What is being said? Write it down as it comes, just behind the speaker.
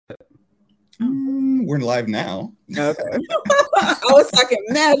We're live now. Okay. I was talking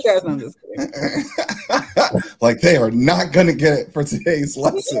mad trash. I'm just kidding. Like they are not going to get it for today's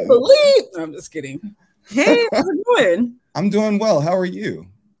lesson. Believe. No, I'm just kidding. Hey, how's it going? I'm doing well. How are you?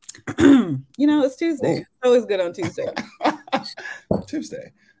 It's Tuesday. It's always good on Tuesday.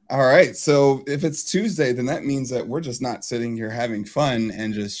 Tuesday. All right. So if it's Tuesday, then that means that we're just not sitting here having fun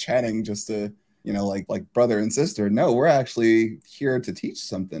and just chatting just to, like brother and sister. No, we're actually here to teach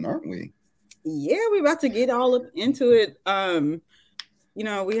something, aren't we? Yeah, we're about to get all up into it.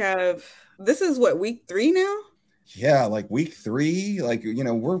 This is what, week 3 now? Yeah, like week 3,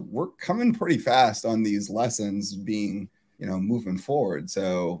 we're coming pretty fast on these lessons being, moving forward.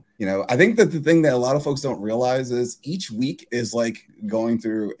 So, I think that the thing that a lot of folks don't realize is each week is like going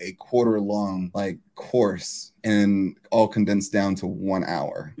through a quarter-long course and all condensed down to 1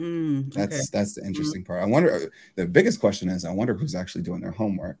 hour. That's the interesting part. I wonder, the biggest question is, I wonder who's actually doing their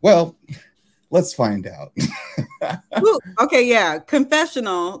homework. Well, let's find out. Ooh, okay, yeah.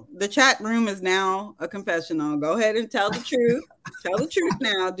 Confessional. The chat room is now a confessional. Go ahead and tell the truth. Tell the truth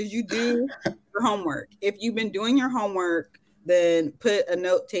now. Did you do your homework? If you've been doing your homework, then put a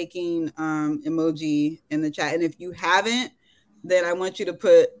note-taking emoji in the chat. And if you haven't, then I want you to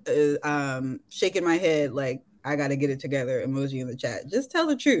put shaking my head like I got to get it together emoji in the chat. Just tell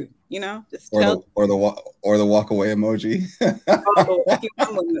the truth, Just tell. Or the walk away emoji.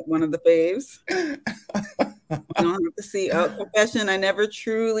 One of the faves. You don't have to see. Confession, I never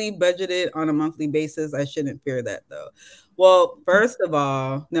truly budgeted on a monthly basis. I shouldn't fear that, though. Well, first of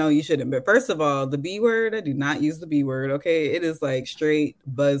all, no, you shouldn't. But first of all, the B word, I do not use the B word, okay? It is like straight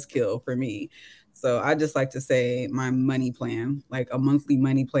buzzkill for me. So I just like to say my money plan, like a monthly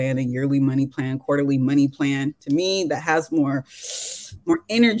money plan, a yearly money plan, quarterly money plan. To me, that has more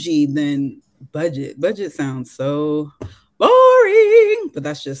energy than budget. Budget sounds so boring, but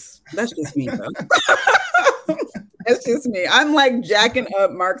that's just me, though. That's just me. I'm like jacking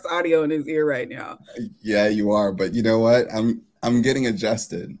up Mark's audio in his ear right now. Yeah, you are. But you know what? I'm getting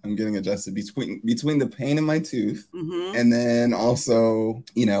adjusted. I'm getting adjusted between the pain in my tooth and then also,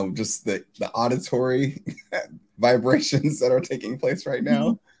 just the auditory vibrations that are taking place right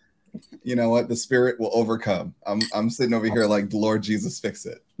now. You know what? The spirit will overcome. I'm sitting over here like, Lord Jesus, fix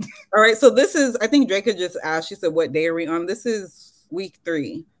it. All right. So this is, I think Draco just asked, she said, what day are we on? This is week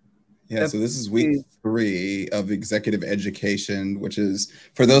 3. Yeah, so this is week 3 of executive education, which is,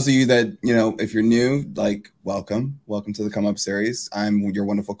 for those of you that, if you're new, welcome to the Come Up series. I'm your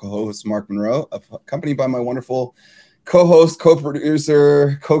wonderful co-host, Mark Monroe, accompanied by my wonderful co-host,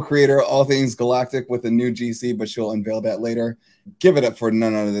 co-producer, co-creator, all things galactic with a new GC, but she'll unveil that later. Give it up for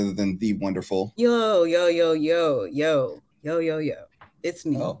none other than the wonderful. Yo. It's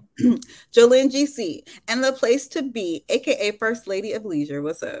me, Jolene GC, and the place to be, aka First Lady of Leisure.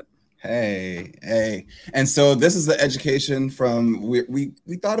 What's up? Hey. And so this is the education from, we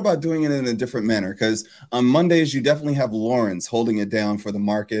thought about doing it in a different manner, because on Mondays, you definitely have Lawrence holding it down for the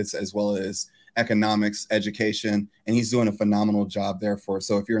markets as well as economics education. And he's doing a phenomenal job there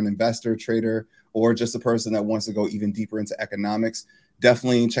so if you're an investor, trader, or just a person that wants to go even deeper into economics,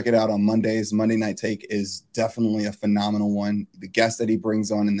 definitely check it out on Mondays. Monday Night Take is definitely a phenomenal one. The guests that he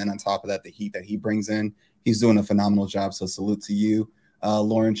brings on, and then on top of that, the heat that he brings in, he's doing a phenomenal job. So salute to you.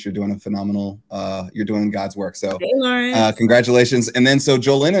 Lawrence, you're doing a phenomenal, you're doing God's work. So hey, congratulations. And then so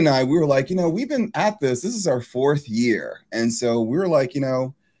Jolene and I, we were like, we've been at this. This is our 4th year. And so we were like,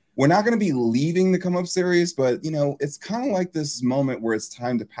 we're not going to be leaving the Come Up series, but, it's kind of like this moment where it's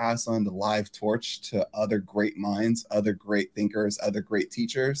time to pass on the live torch to other great minds, other great thinkers, other great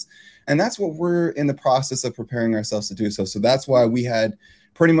teachers. And that's what we're in the process of preparing ourselves to do. So that's why we had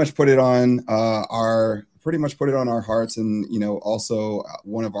pretty much put it on our hearts. And, also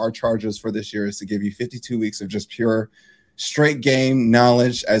one of our charges for this year is to give you 52 weeks of just pure straight game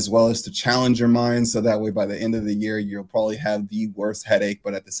knowledge, as well as to challenge your mind. So that way, by the end of the year, you'll probably have the worst headache,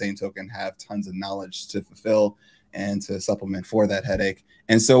 but at the same token, have tons of knowledge to fulfill and to supplement for that headache.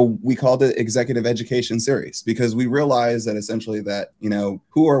 And so we called it Executive Education Series, because we realized that essentially that,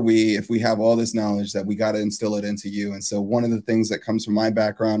 who are we if we have all this knowledge, that we got to instill it into you. And so one of the things that comes from my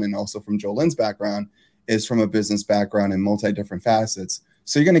background and also from Jolene's background is from a business background in multi different facets.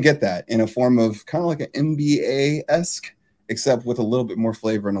 So you're going to get that in a form of kind of like an MBA-esque, except with a little bit more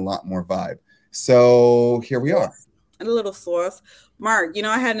flavor and a lot more vibe. So here we are. And a little sauce. Mark,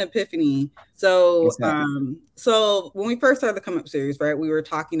 I had an epiphany. So when we first started the Come Up series, right, we were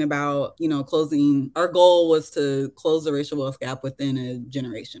talking about, closing, our goal was to close the racial wealth gap within a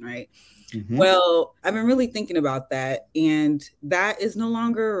generation, right? Mm-hmm. Well, I've been really thinking about that, and that is no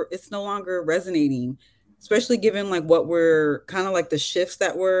longer resonating. especially given like what we're kind of like the shifts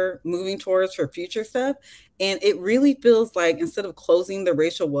that we're moving towards for future stuff. And it really feels like instead of closing the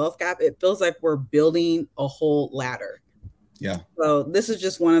racial wealth gap, it feels like we're building a whole ladder. Yeah. So this is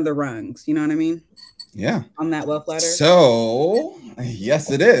just one of the rungs, you know what I mean? Yeah. On that wealth ladder. So yes,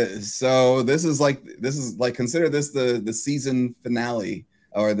 it is. So this is like consider this the season finale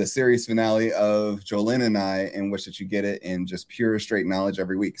or the series finale of Jolene and I, in which that you get it in just pure straight knowledge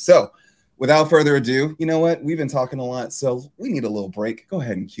every week. So without further ado, you know what? We've been talking a lot, so we need a little break. Go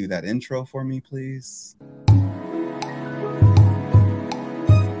ahead and cue that intro for me, please.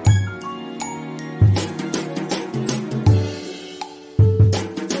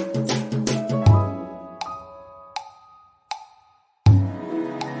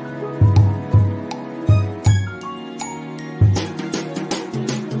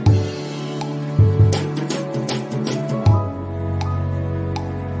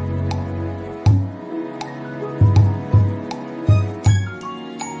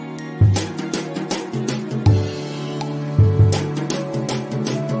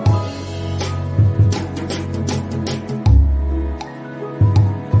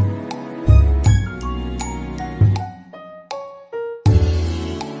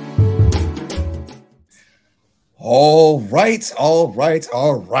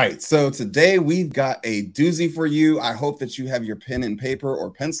 All right. So today we've got a doozy for you. I hope that you have your pen and paper or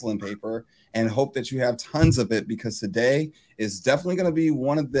pencil and paper, and hope that you have tons of it, because today is definitely going to be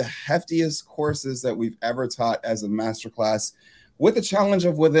one of the heftiest courses that we've ever taught as a masterclass, with a challenge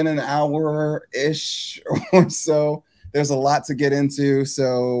of within an hour-ish or so. There's a lot to get into.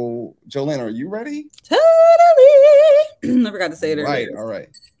 So, Jolene, are you ready? Totally. I forgot to say it earlier. Right. All right.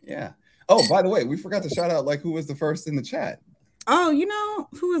 Yeah. Oh, by the way, we forgot to shout out like who was the first in the chat. Oh, you know,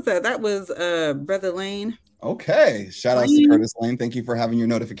 who was that? That was Brother Lane. Okay. Shout out to Curtis Lane. Thank you for having your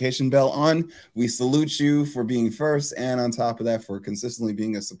notification bell on. We salute you for being first, and on top of that, for consistently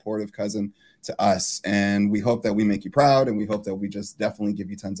being a supportive cousin to us. And we hope that we make you proud, and we hope that we just definitely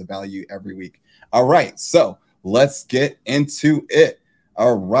give you tons of value every week. All right. So let's get into it.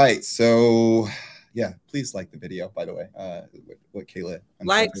 All right. So yeah, please like the video, by the way. What Kayla.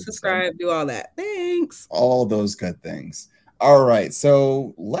 Like, subscribe, do all that. Thanks. All those good things. All right,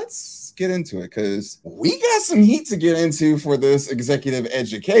 so let's get into it, because we got some heat to get into for this executive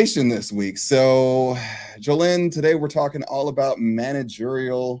education this week. So, Jolene, today we're talking all about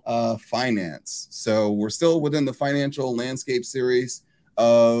managerial finance. So we're still within the financial landscape series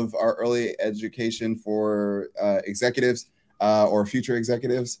of our early education for executives or future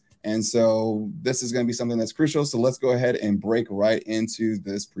executives. And so this is going to be something that's crucial. So let's go ahead and break right into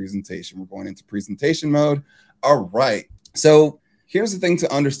this presentation. We're going into presentation mode. All right. So here's the thing to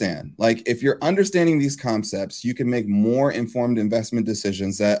understand. Like, if you're understanding these concepts, you can make more informed investment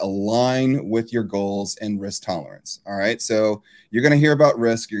decisions that align with your goals and risk tolerance. All right. So you're going to hear about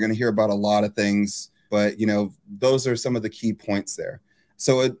risk. You're going to hear about a lot of things, but, you know, those are some of the key points there.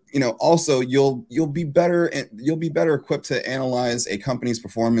 So, also you'll be better equipped to analyze a company's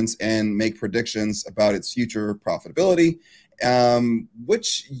performance and make predictions about its future profitability,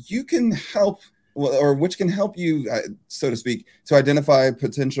 which can help you, so to speak, to identify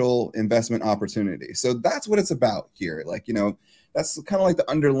potential investment opportunities. So that's what it's about here. Like, that's kind of like the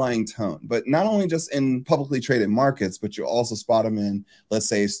underlying tone, but not only just in publicly traded markets, but you'll also spot them in, let's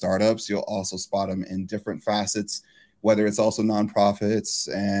say, startups. You'll also spot them in different facets, whether it's also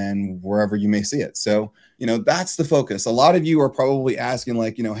nonprofits and wherever you may see it. So, that's the focus. A lot of you are probably asking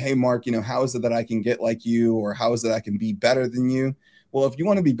like, hey, Mark, how is it that I can get like you, or how is it I can be better than you? Well, if you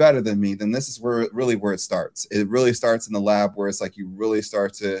want to be better than me, then this is where it starts. It really starts in the lab, where it's like you really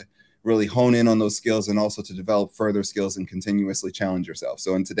start to really hone in on those skills, and also to develop further skills and continuously challenge yourself.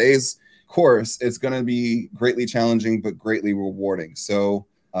 So in today's course, it's going to be greatly challenging, but greatly rewarding. So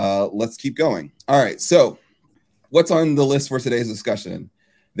let's keep going. All right. So what's on the list for today's discussion?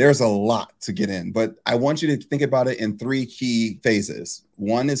 There's a lot to get in, but I want you to think about it in three key phases.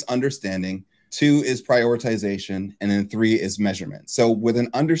 One is understanding, two is prioritization, and then three is measurement. So with an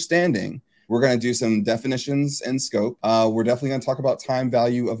understanding, we're going to do some definitions and scope. We're definitely going to talk about time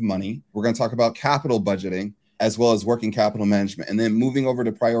value of money. We're going to talk about capital budgeting, as well as working capital management. And then moving over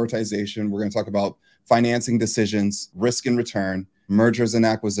to prioritization, we're going to talk about financing decisions, risk and return, mergers and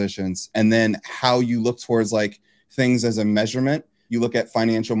acquisitions, and then how you look towards like things as a measurement. You look at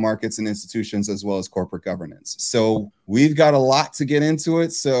financial markets and institutions, as well as corporate governance. So we've got a lot to get into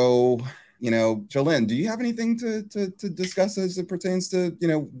it. So, Jolene, do you have anything to discuss as it pertains to,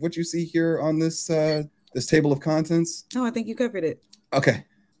 what you see here on this this table of contents? No, I think you covered it. Okay.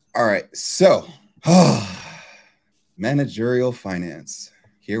 All right. So managerial finance.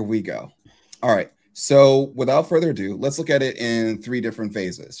 Here we go. All right. So without further ado, let's look at it in three different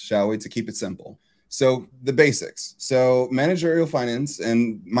phases, shall we, to keep it simple. So the basics. So managerial finance,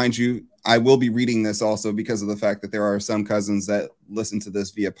 and mind you, I will be reading this also because of the fact that there are some cousins that listen to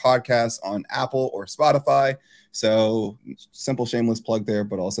this via podcast on Apple or Spotify. So simple shameless plug there,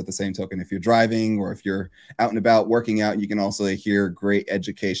 but also at the same token, if you're driving or if you're out and about working out, you can also hear great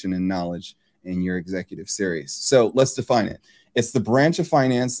education and knowledge in your executive series. So let's define it. It's the branch of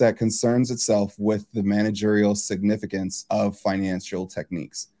finance that concerns itself with the managerial significance of financial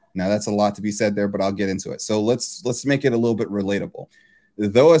techniques. Now, that's a lot to be said there, but I'll get into it. So let's make it a little bit relatable.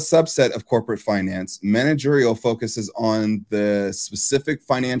 Though a subset of corporate finance, managerial focuses on the specific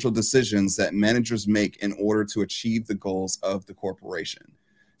financial decisions that managers make in order to achieve the goals of the corporation.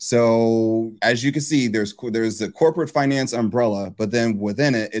 So as you can see, there's the corporate finance umbrella, but then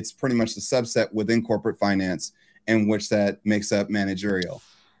within it, it's pretty much the subset within corporate finance in which that makes up managerial.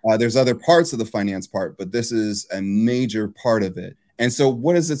 There's other parts of the finance part, but this is a major part of it. And so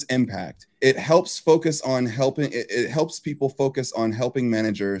what is its impact? It helps focus on helping, it helps people focus on helping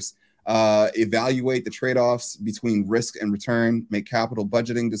managers evaluate the trade-offs between risk and return, make capital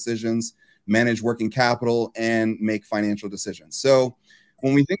budgeting decisions, manage working capital, and make financial decisions. So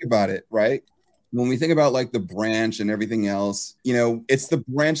when we think about it, right? When we think about like the branch and everything else, you know, it's the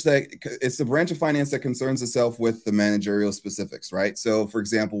branch of finance that concerns itself with the managerial specifics, right? So for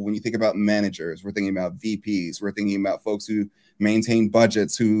example, when you think about managers, we're thinking about VPs, we're thinking about folks who maintain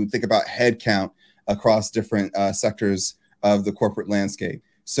budgets, who think about headcount across different sectors of the corporate landscape.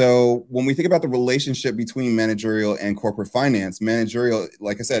 So when we think about the relationship between managerial and corporate finance, managerial,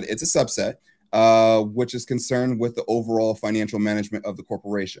 like I said, it's a subset, which is concerned with the overall financial management of the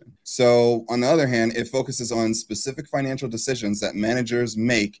corporation. So on the other hand, it focuses on specific financial decisions that managers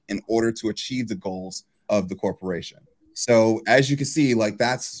make in order to achieve the goals of the corporation. So as you can see, like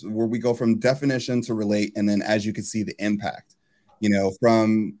that's where we go from definition to relate. And then as you can see the impact, you know,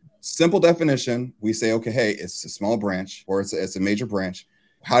 from simple definition, we say, okay, hey, it's a small branch or it's a major branch.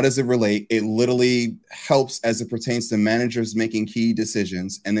 How does it relate? It literally helps as it pertains to managers making key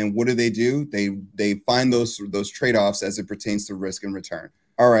decisions. And then what do? They find those trade-offs as it pertains to risk and return.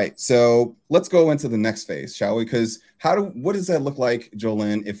 All right, so let's go into the next phase, shall we? Because what does that look like,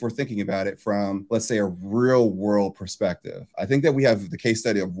 Jolene, if we're thinking about it from, let's say, a real world perspective? I think that we have the case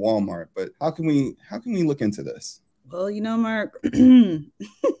study of Walmart, but how can we look into this? Well, you know, Mark, I'm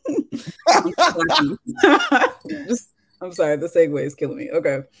sorry, the segue is killing me.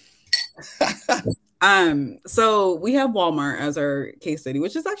 Okay. So we have Walmart as our case study,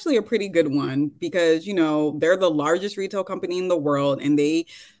 which is actually a pretty good one because, you know, they're the largest retail company in the world and they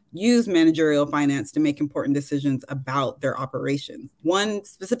use managerial finance to make important decisions about their operations. One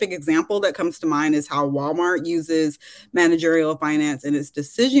specific example that comes to mind is how Walmart uses managerial finance in its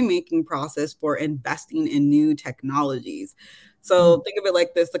decision-making process for investing in new technologies. So think of it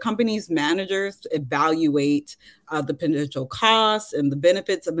like this. The company's managers evaluate the potential costs and the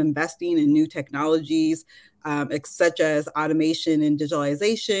benefits of investing in new technologies, such as automation and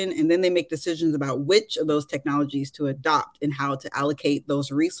digitalization. And then they make decisions about which of those technologies to adopt and how to allocate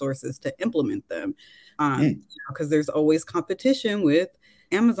those resources to implement them. Because there's always competition with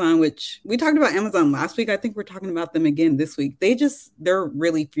Amazon, which we talked about Amazon last week. I think we're talking about them again this week. They're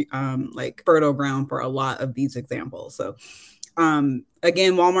really like fertile ground for a lot of these examples. So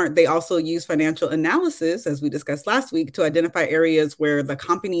again, Walmart, they also use financial analysis, as we discussed last week, to identify areas where the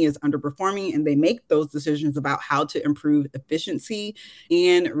company is underperforming, and they make those decisions about how to improve efficiency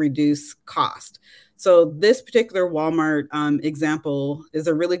and reduce cost. So this particular Walmart example is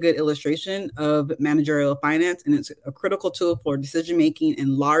a really good illustration of managerial finance, and it's a critical tool for decision-making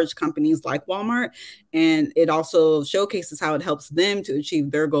in large companies like Walmart. And it also showcases how it helps them to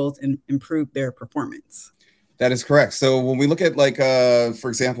achieve their goals and improve their performance. That is correct. So when we look at like, for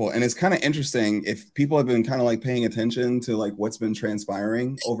example, and it's kind of interesting if people have been kind of like paying attention to like what's been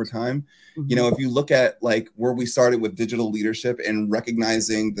transpiring over time, you know, if you look at like where we started with digital leadership and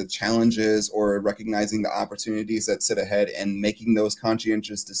recognizing the challenges or recognizing the opportunities that sit ahead and making those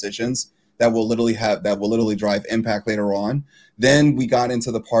conscientious decisions that will literally drive impact later on. Then we got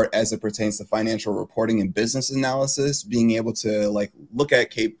into the part as it pertains to financial reporting and business analysis, being able to like look at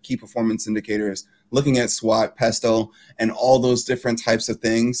key performance indicators, looking at SWOT, Pesto, and all those different types of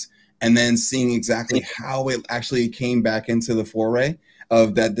things, and then seeing exactly how it actually came back into the foray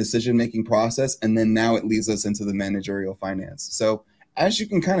of that decision-making process. And then now it leads us into the managerial finance. So as you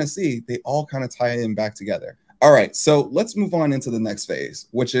can kind of see, they all kind of tie in back together. All right, so let's move on into the next phase,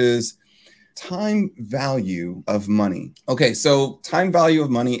 which is time value of money. Okay, so time value of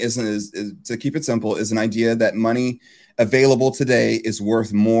money is to keep it simple, is an idea that money available today is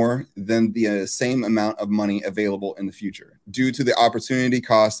worth more than the same amount of money available in the future due to the opportunity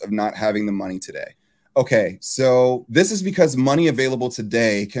cost of not having the money today. Okay, so this is because money available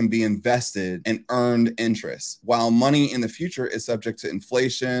today can be invested and earned interest, while money in the future is subject to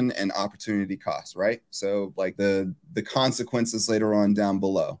inflation and opportunity costs, right? So like the consequences later on down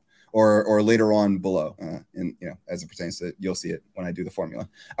below. Or later on below, and as it pertains to, you'll see it when I do the formula.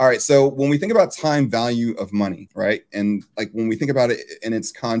 All right, so when we think about time value of money, right, and like when we think about it in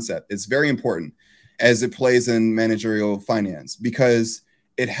its concept, it's very important as it plays in managerial finance because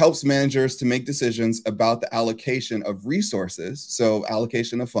it helps managers to make decisions about the allocation of resources, so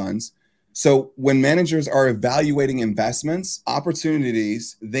allocation of funds. So when managers are evaluating investments,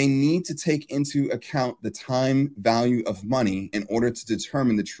 opportunities, they need to take into account the time value of money in order to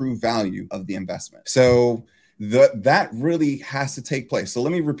determine the true value of the investment. So that really has to take place. So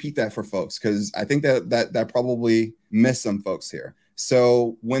let me repeat that for folks, because I think that probably missed some folks here.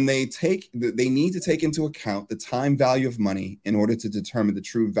 So when they need to take into account the time value of money in order to determine the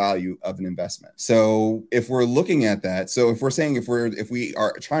true value of an investment. So if we're looking at that, so if we're saying if we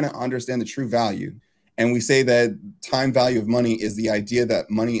are trying to understand the true value, and we say that time value of money is the idea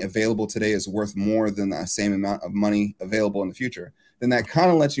that money available today is worth more than the same amount of money available in the future, then that kind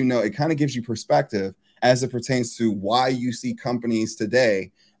of lets you know, it kind of gives you perspective as it pertains to why you see companies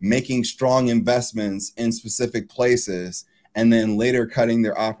today making strong investments in specific places and then later cutting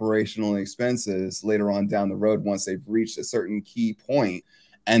their operational expenses later on down the road once they've reached a certain key point.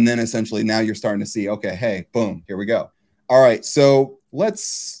 And then essentially now you're starting to see, okay, hey, boom, here we go. All right, so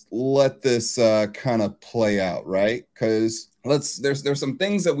let's let this kind of play out, right? Because there's some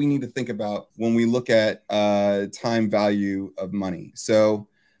things that we need to think about when we look at time value of money. So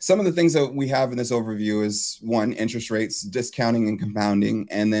some of the things that we have in this overview is one, interest rates, discounting and compounding,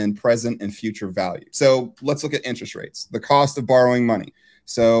 and then present and future value. So let's look at interest rates, the cost of borrowing money.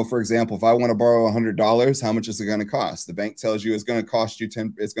 So for example, if I want to borrow $100, how much is it going to cost? The bank tells you it's going to cost you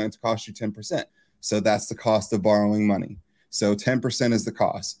 10%. So that's the cost of borrowing money. So 10% is the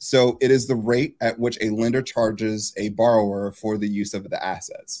cost. So it is the rate at which a lender charges a borrower for the use of the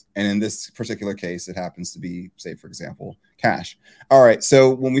assets. And in this particular case, it happens to be, say, for example, cash. All right.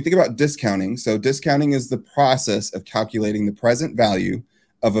 So when we think about discounting, so discounting is the process of calculating the present value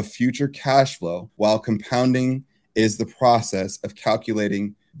of a future cash flow, while compounding is the process of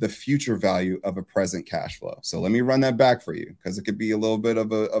calculating the future value of a present cash flow. So let me run that back for you because it could be a little bit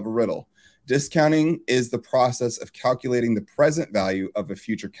of a riddle. Discounting is the process of calculating the present value of a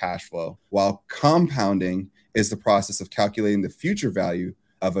future cash flow, while compounding is the process of calculating the future value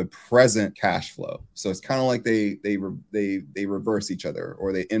of a present cash flow. So it's kind of like they reverse each other,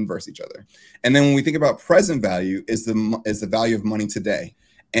 or they inverse each other. And then when we think about present value is the value of money today,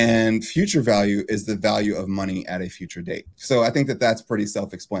 and future value is the value of money at a future date. So I think that's pretty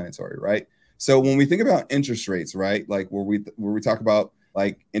self-explanatory, right? So when we think about interest rates, right, like where we talk about,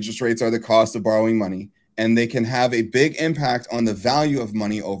 like, interest rates are the cost of borrowing money, and they can have a big impact on the value of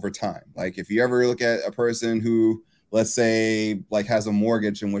money over time. Like if you ever look at a person who, let's say, like has a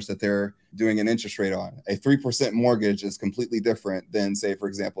mortgage in which that they're doing an interest rate on, a 3% mortgage is completely different than, say, for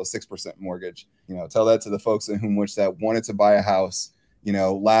example, a 6% mortgage. Tell that to the folks in whom which that wanted to buy a house,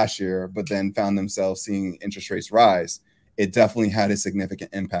 last year, but then found themselves seeing interest rates rise. It definitely had a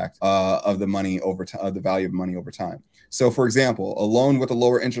significant impact of the money over time, of the value of money over time. So, for example, a loan with a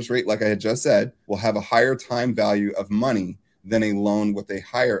lower interest rate, like I had just said, will have a higher time value of money than a loan with a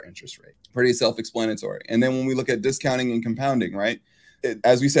higher interest rate. Pretty self-explanatory. And then when we look at discounting and compounding, right?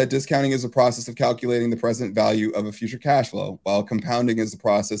 As we said, discounting is a process of calculating the present value of a future cash flow, while compounding is the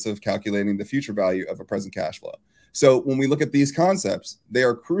process of calculating the future value of a present cash flow. So when we look at these concepts, they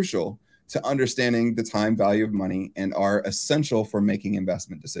are crucial to understanding the time value of money and are essential for making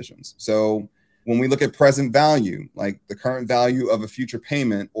investment decisions. So when we look at present value, like the current value of a future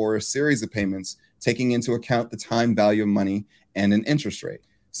payment or a series of payments, taking into account the time value of money and an interest rate.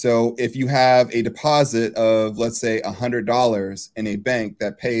 So if you have a deposit of, let's say, $100 in a bank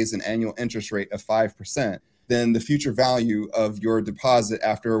that pays an annual interest rate of 5%, then the future value of your deposit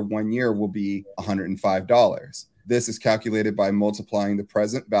after 1 year will be $105. This is calculated by multiplying the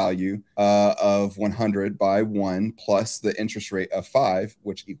present value of 100 by 1 plus the interest rate of 5,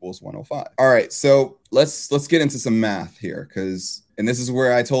 which equals 105. All right, so let's get into some math here, and this is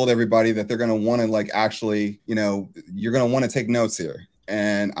where I told everybody that they're going to want to, like, actually, you're going to want to take notes here.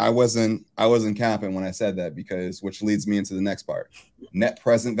 And I wasn't capping when I said that, because which leads me into the next part, net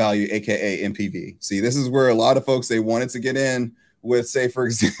present value, aka NPV. See, this is where a lot of folks, they wanted to get in with, say, for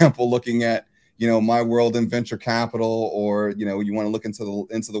example, looking at my world in venture capital, or you want to look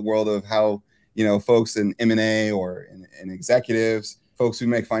into the world of how folks in M&A or in executives, folks who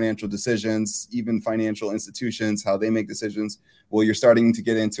make financial decisions, even financial institutions, how they make decisions. Well, you're starting to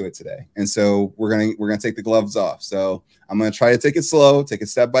get into it today. And so we're gonna take the gloves off. So I'm gonna try to take it slow, take it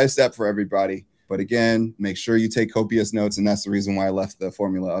step by step for everybody. But again, make sure you take copious notes. And that's the reason why I left the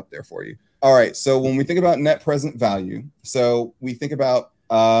formula up there for you. All right. So when we think about net present value, so we think about,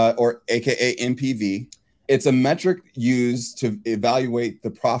 or AKA NPV, it's a metric used to evaluate the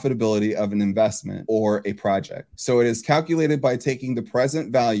profitability of an investment or a project. So it is calculated by taking the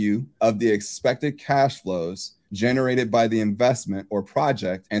present value of the expected cash flows generated by the investment or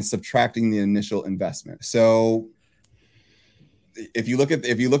project and subtracting the initial investment. So if you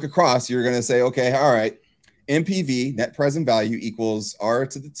look across, you're going to say, okay, all right, NPV, net present value, equals R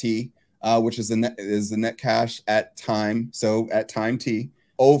to the T, which is the net cash at time. So at time T,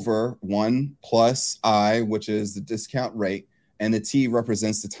 over 1 plus I, which is the discount rate, and the T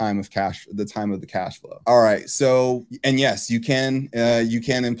represents the time of the cash flow. All right. So, and yes, you can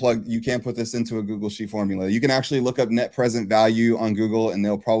put this into a Google Sheet formula. You can actually look up net present value on Google, and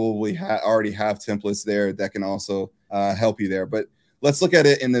they'll probably already have templates there that can also help you there. But let's look at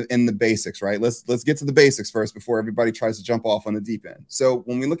it in the basics, right? Let's get to the basics first before everybody tries to jump off on the deep end. So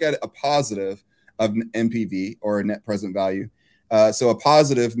when we look at a positive of NPV or net present value, so a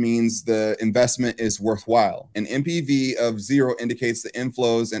positive means the investment is worthwhile. An NPV of 0 indicates the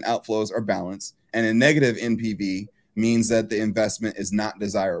inflows and outflows are balanced. And a negative NPV means that the investment is not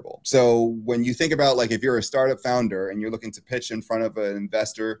desirable. So when you think about, like, if you're a startup founder and you're looking to pitch in front of an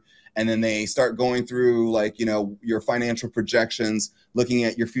investor, and then they start going through, like, your financial projections, looking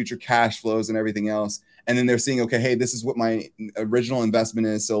at your future cash flows and everything else. And then they're seeing, okay, hey, this is what my original investment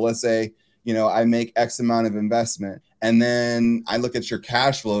is. So let's say, I make X amount of investment, and then I look at your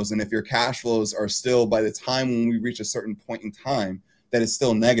cash flows. And if your cash flows are still, by the time when we reach a certain point in time, that is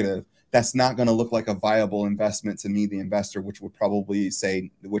still negative, that's not going to look like a viable investment to me, the investor, which would probably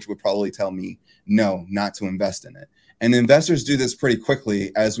tell me no, not to invest in it. And investors do this pretty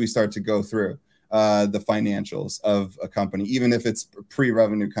quickly as we start to go through the financials of a company, even if it's a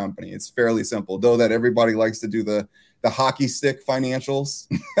pre-revenue company. It's fairly simple, though, that everybody likes to do the hockey stick financials.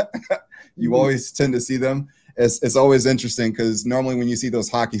 You always tend to see them. It's always interesting because normally when you see those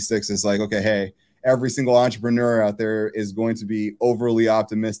hockey sticks, it's like, okay, hey, every single entrepreneur out there is going to be overly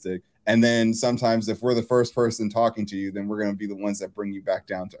optimistic. And then sometimes if we're the first person talking to you, then we're going to be the ones that bring you back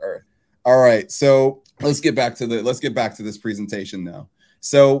down to earth. All right. So let's get back to this presentation now.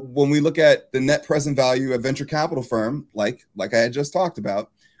 So when we look at the net present value of venture capital firm, like I had just talked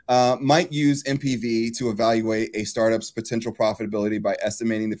about, might use NPV to evaluate a startup's potential profitability by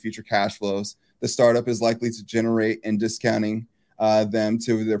estimating the future cash flows the startup is likely to generate and discounting them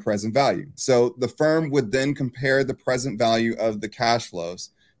to their present value. So the firm would then compare the present value of the cash flows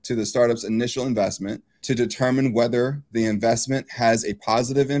to the startup's initial investment to determine whether the investment has a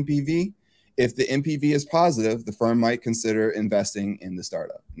positive NPV. If the NPV is positive, the firm might consider investing in the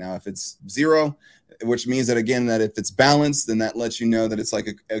startup. Now, if it's 0, which means that, again, that if it's balanced, then that lets you know that it's like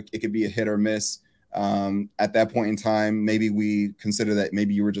it could be a hit or miss. At that point in time, maybe we consider that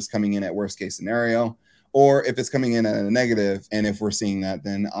maybe you were just coming in at worst case scenario, or if it's coming in at a negative. And if we're seeing that,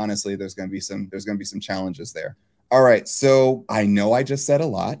 then honestly, there's going to be some challenges there. All right. So I know I just said a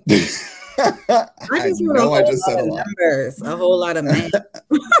lot. I know I just said a lot. Numbers, a whole lot of math.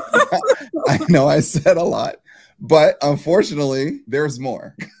 I know I said a lot, but unfortunately, there's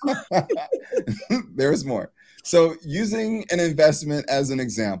more. There's more. So using an investment as an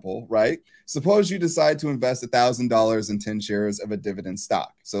example, right? Suppose you decide to invest $1,000 in 10 shares of a dividend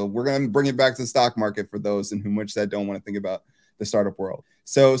stock. So we're going to bring it back to the stock market for those in which that don't want to think about the startup world.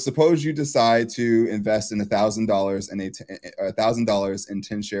 So suppose you decide to invest in $1,000 in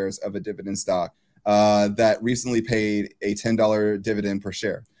 10 shares of a dividend stock that recently paid a $10 dividend per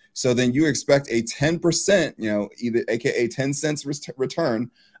share. So then you expect a 10%, either AKA 10 cents return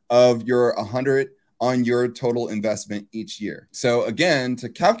of your 100 on your total investment each year. So again, to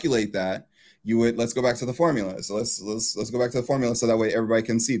calculate that, let's go back to the formula. So let's go back to the formula so that way everybody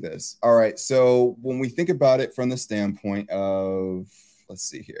can see this. All right. So when we think about it from the standpoint of, let's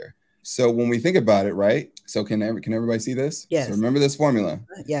see here. So when we think about it, right? So can everybody see this? Yes. So remember this formula.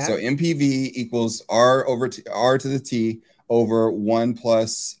 Yeah. So NPV equals R to the T over 1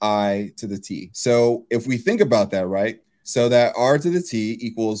 plus I to the T. So if we think about that, right? So that R to the T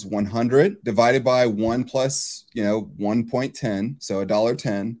equals 100 divided by 1 plus, 1.10. So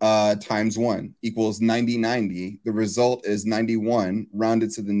 $1.10 times 1 equals 90. The result is 91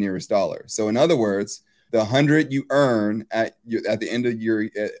 rounded to the nearest dollar. So in other words, the 100 you earn at the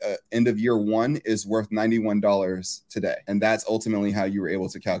end of year one is worth $91 today. And that's ultimately how you were able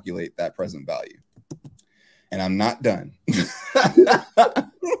to calculate that present value. And I'm not done.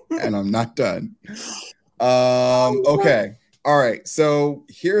 And I'm not done. Okay. All right. So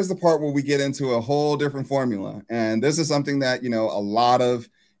here's the part where we get into a whole different formula. And this is something that, a lot of,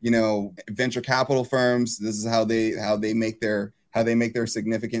 venture capital firms, this is how they make their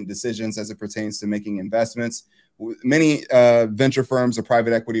significant decisions as it pertains to making investments. Many venture firms or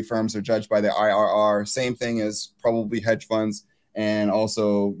private equity firms are judged by their IRR, same thing as probably hedge funds and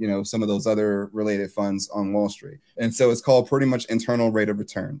also, some of those other related funds on Wall Street. And so it's called pretty much internal rate of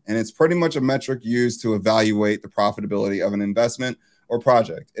return. And it's pretty much a metric used to evaluate the profitability of an investment or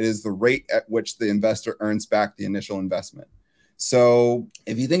project. It is the rate at which the investor earns back the initial investment. So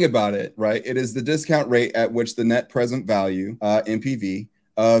if you think about it, right, it is the discount rate at which the net present value, NPV,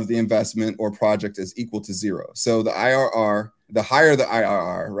 of the investment or project is equal to zero. So the IRR, the higher the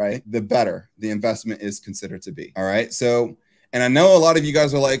IRR, right, the better the investment is considered to be. All right. So, and I know a lot of you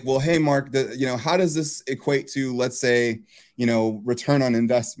guys are like, well, hey, Mark, how does this equate to, let's say, return on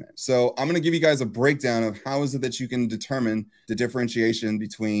investment? So I'm going to give you guys a breakdown of how is it that you can determine the differentiation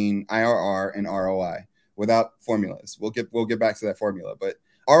between IRR and ROI without formulas. We'll get back to that formula, but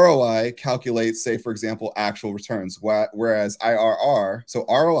ROI calculates, say, for example, actual returns, whereas IRR, so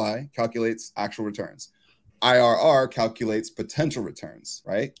ROI calculates actual returns. IRR calculates potential returns,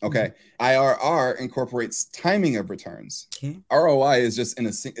 right? Okay. IRR incorporates timing of returns. Okay. ROI is just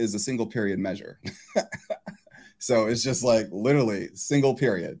is a single period measure. So it's just like literally single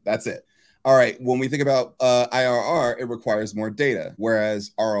period. That's it. All right. When we think about IRR, it requires more data,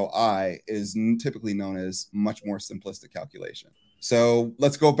 whereas ROI is typically known as much more simplistic calculation. So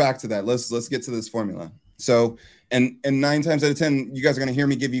let's go back to that. Let's get to this formula. So, and 9 times out of 10, you guys are going to hear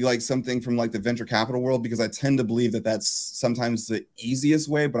me give you like something from like the venture capital world, because I tend to believe that that's sometimes the easiest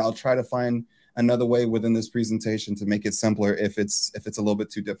way, but I'll try to find another way within this presentation to make it simpler if it's a little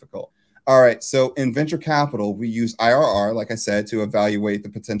bit too difficult. All right. So in venture capital, we use IRR, like I said, to evaluate the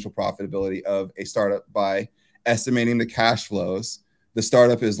potential profitability of a startup by estimating the cash flows the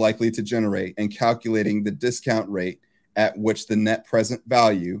startup is likely to generate and calculating the discount rate at which the net present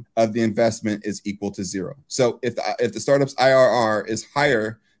value of the investment is equal to zero. So if the startup's IRR is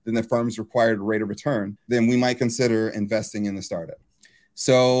higher than the firm's required rate of return, then we might consider investing in the startup.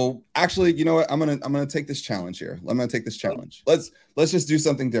 So actually, you know what? I'm gonna take this challenge here. I'm gonna take this challenge. Let's just do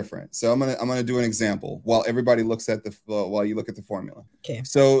something different. So I'm gonna do an example while everybody looks at while you look at the formula. Okay.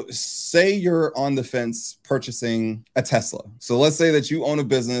 So say you're on the fence purchasing a Tesla. So let's say that you own a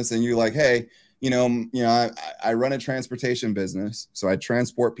business and you're like, hey, I run a transportation business, so I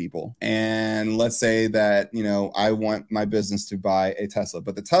transport people. And let's say that, I want my business to buy a Tesla,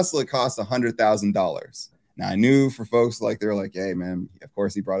 but the Tesla costs $100,000. Now, I knew for folks they're like, hey, man, of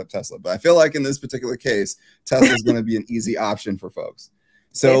course he brought up Tesla. But I feel like in this particular case, Tesla is going to be an easy option for folks.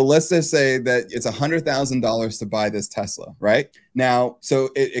 So let's just say that it's $100,000 to buy this Tesla, right? Now, so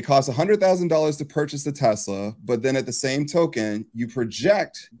it costs $100,000 to purchase the Tesla, but then at the same token, you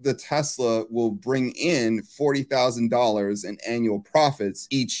project the Tesla will bring in $40,000 in annual profits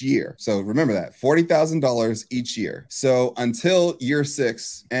each year. So remember that, $40,000 each year. So until year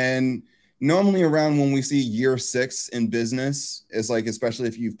 6, and normally around when we see year 6 in business, it's like, especially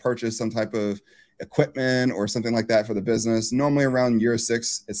if you've purchased some type of equipment or something like that for the business, normally around year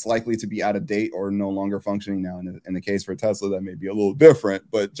 6, it's likely to be out of date or no longer functioning. Now, in the case for Tesla, that may be a little different,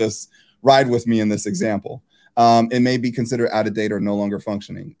 but just ride with me in this example. It may be considered out of date or no longer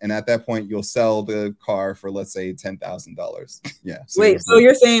functioning. And at that point, you'll sell the car for, let's say, $10,000. Yeah. So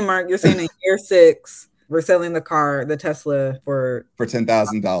you're saying, Mark, in year 6, we're selling the Tesla for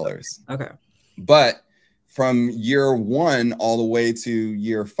 $10,000. Okay. But from year 1 all the way to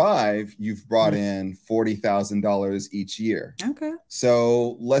year 5, you've brought in $40,000 each year. Okay.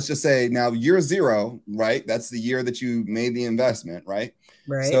 So let's just say now year 0, right? That's the year that you made the investment, right?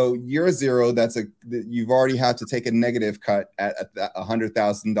 Right. So year 0, you've already had to take a negative cut at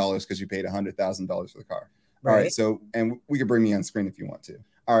 $100,000 because you paid $100,000 for the car. Right. All right. So, and we could bring me on screen if you want to.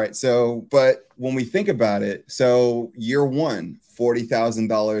 All right. So, but when we think about it, so year 1,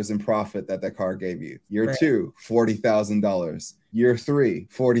 $40,000 in profit that car gave you. Year 2, $40,000. Year 3,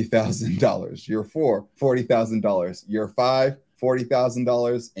 $40,000. Year 4, $40,000. Year 5,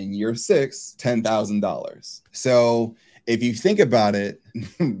 $40,000. And year 6, $10,000. So if you think about it,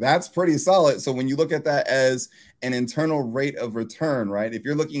 that's pretty solid. So when you look at that as an internal rate of return, right? If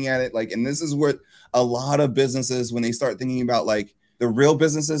you're looking at it and this is what a lot of businesses, when they start thinking about the real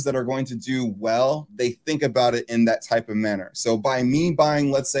businesses that are going to do well, they think about it in that type of manner. So by me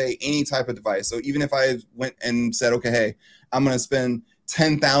buying, let's say, any type of device, so even if I went and said, okay, hey, I'm going to spend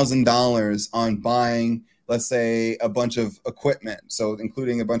 $10,000 on buying, let's say, a bunch of equipment, so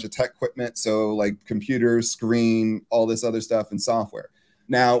including a bunch of tech equipment, so like computers, screen, all this other stuff and software.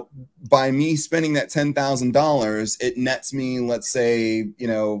 Now, by me spending that $10,000, it nets me, let's say,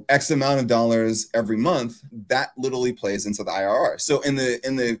 X amount of dollars every month. That literally plays into the IRR. So in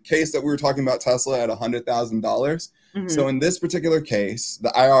the case that we were talking about Tesla at $100,000, so in this particular case,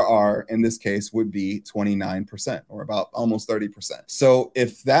 the IRR in this case would be 29%, or about almost 30%. So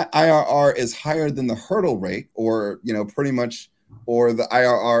if that IRR is higher than the hurdle rate, or pretty much, or the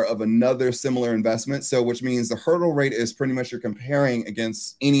IRR of another similar investment. So which means the hurdle rate is pretty much you're comparing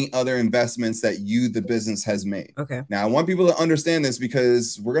against any other investments that the business has made. Okay. Now I want people to understand this,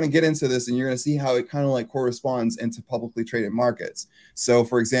 because we're going to get into this and you're going to see how it kind of like corresponds into publicly traded markets. So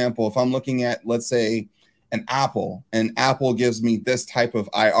for example, if I'm looking at, let's say, an Apple, and Apple gives me this type of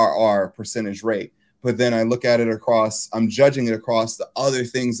IRR percentage rate, but then I look at it across, I'm judging it across the other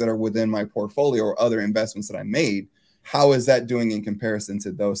things that are within my portfolio or other investments that I made. How is that doing in comparison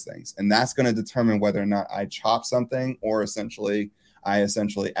to those things? And that's going to determine whether or not I chop something, or I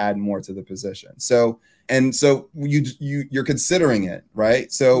essentially add more to the position. So you're considering it,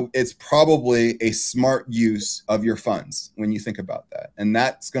 right? So it's probably a smart use of your funds when you think about that. And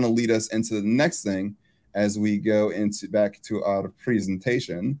that's going to lead us into the next thing as we go back to our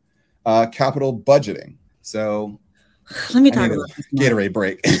presentation, capital budgeting. So let me talk about this. Gatorade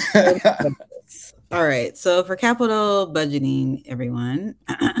break. All right. So for capital budgeting, everyone,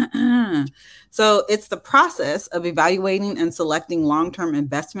 so it's the process of evaluating and selecting long-term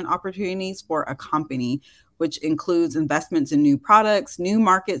investment opportunities for a company, which includes investments in new products, new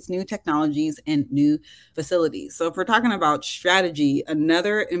markets, new technologies, and new facilities. So if we're talking about strategy,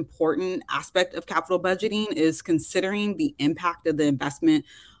 another important aspect of capital budgeting is considering the impact of the investment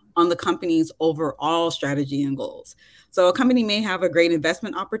on the company's overall strategy and goals. So a company may have a great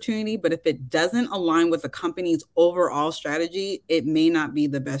investment opportunity, but if it doesn't align with the company's overall strategy, it may not be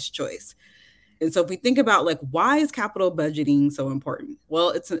the best choice. And so if we think about why is capital budgeting so important? Well,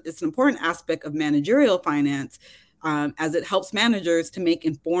 it's an important aspect of managerial finance, as it helps managers to make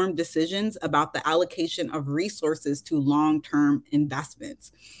informed decisions about the allocation of resources to long-term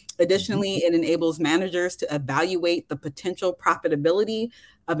investments. Additionally, it enables managers to evaluate the potential profitability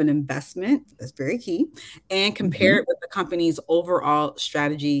of an investment, that's very key, and compare it with the company's overall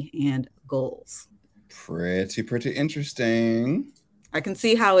strategy and goals. Pretty interesting. I can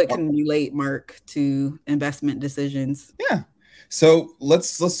see how it can relate, Mark, to investment decisions. Yeah. So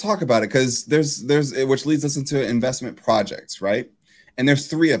let's talk about it, because there's which leads us into investment projects, right? And there's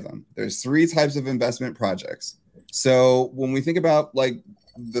three of them. There's three types of investment projects. So when we think about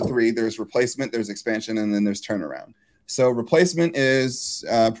the three, there's replacement, there's expansion, and then there's turnaround. So replacement is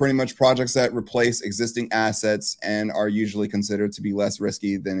pretty much projects that replace existing assets and are usually considered to be less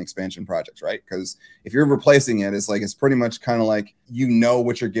risky than expansion projects, right? Because if you're replacing it, it's pretty much kind of like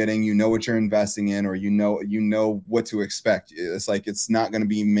what you're getting, what you're investing in, or you know what to expect. It's not going to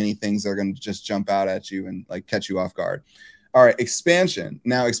be many things that are going to just jump out at you and catch you off guard. All right, expansion.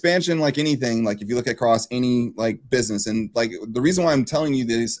 Now, expansion, like anything, if you look across any business, and the reason why I'm telling you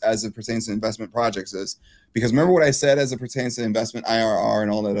this as it pertains to investment projects is because remember what I said as it pertains to investment IRR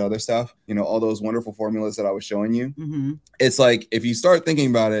and all that other stuff, all those wonderful formulas that I was showing you. Mm-hmm. It's if you start thinking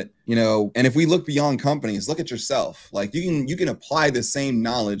about it, and if we look beyond companies, look at yourself. You can apply the same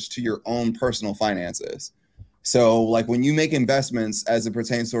knowledge to your own personal finances. So when you make investments as it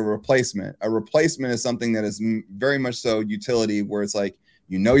pertains to a replacement is something that is very much so utility, where it's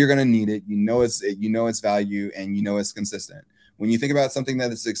you're going to need it, its value, and it's consistent. When you think about something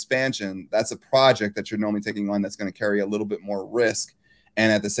that is expansion, that's a project that you're normally taking on that's going to carry a little bit more risk,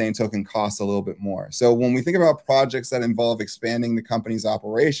 and at the same token cost a little bit more. So when we think about projects that involve expanding the company's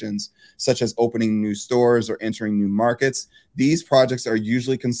operations, such as opening new stores or entering new markets, these projects are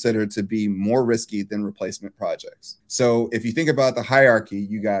usually considered to be more risky than replacement projects. So if you think about the hierarchy,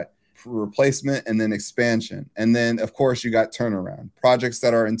 you got replacement and then expansion. And then, of course, you got turnaround. Projects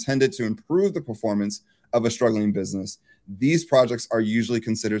that are intended to improve the performance of a struggling business. These projects are usually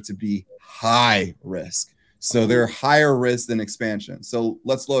considered to be high risk. So they're higher risk than expansion. So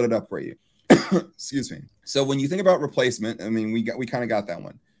let's load it up for you. Excuse me. So when you think about replacement, I mean, we kind of got that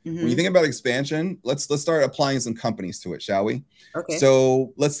one. Mm-hmm. When you think about expansion, let's start applying some companies to it, shall we? Okay.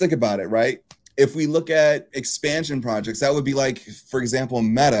 So let's think about it, right? If we look at expansion projects, that would be like, for example,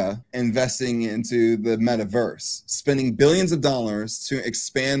 Meta investing into the metaverse, spending billions of dollars to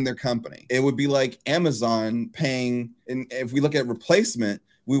expand their company. It would be like Amazon paying, and if we look at replacement,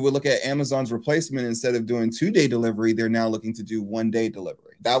 we would look at Amazon's replacement. Instead of doing 2-day delivery, they're now looking to do 1-day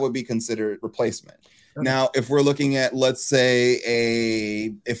delivery. That would be considered replacement. Okay. Now, if we're looking at, let's say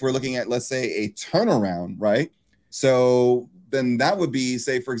a turnaround, right? So then that would be,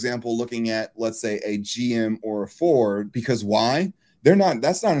 say, for example, looking at, let's say, a GM or a Ford, because why?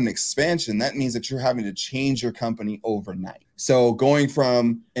 That's not an expansion. That means that you're having to change your company overnight. So going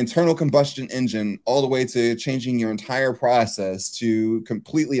from internal combustion engine all the way to changing your entire process to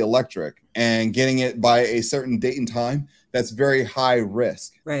completely electric and getting it by a certain date and time, that's very high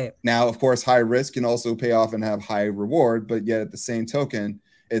risk. Right. Now, of course, high risk can also pay off and have high reward, but yet at the same token,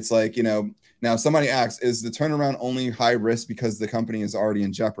 it's like, now somebody asks, is the turnaround only high risk because the company is already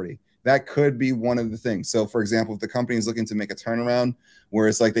in jeopardy? That could be one of the things. So, for example, if the company is looking to make a turnaround where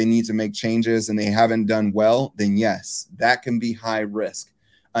it's like they need to make changes and they haven't done well, then yes, that can be high risk.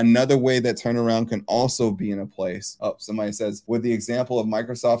 Another way that turnaround can also be in a place. Oh, somebody says, would the example of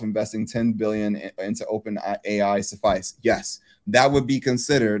Microsoft investing $10 billion into open AI suffice? Yes, that would be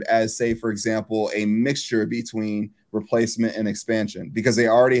considered as, say, for example, a mixture between replacement and expansion, because they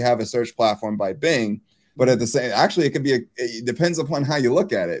already have a search platform by Bing. But at the same, actually, it depends upon how you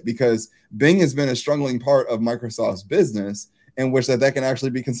look at it, because Bing has been a struggling part of Microsoft's business, in which that can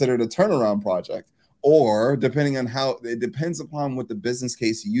actually be considered a turnaround project. Or depending on it depends upon what the business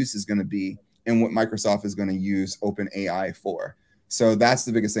case use is going to be and what Microsoft is going to use OpenAI for. So that's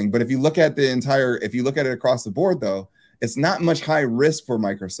the biggest thing. But if you look at it across the board, though, it's not much high risk for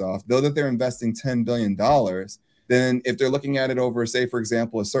Microsoft, though that they're investing $10 billion. Then if they're looking at it over, say, for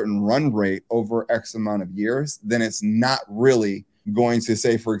example, a certain run rate over X amount of years, then it's not really going to,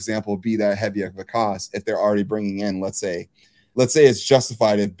 say, for example, be that heavy of a cost if they're already bringing in, let's say it's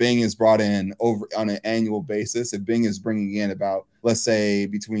justified if Bing is brought in over on an annual basis. If Bing is bringing in about, let's say,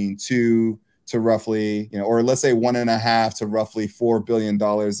 between 2 to roughly, or let's say 1.5 to roughly $4 billion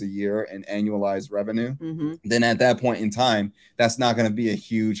a year in annualized revenue, then at that point in time, that's not going to be a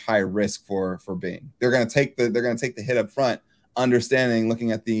huge high risk for Bing. They're going to take the hit up front, understanding,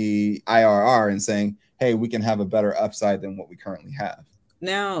 looking at the IRR and saying, hey, we can have a better upside than what we currently have.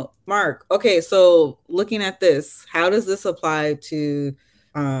 Now, Mark, okay, so looking at this, how does this apply to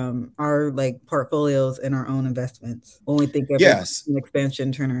our portfolios and our own investments when we think of an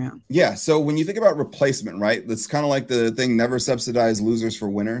expansion turnaround? Yeah. So when you think about replacement, right, that's kind of like the thing, never subsidize losers for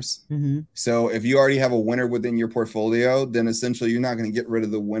winners. So if you already have a winner within your portfolio, then essentially you're not going to get rid of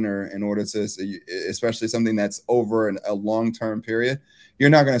the winner in order to, especially something that's over a long-term period. You're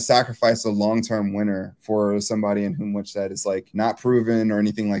not going to sacrifice a long-term winner for somebody in whom which that is not proven or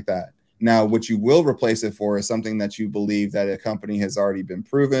anything like that. Now, what you will replace it for is something that you believe that a company has already been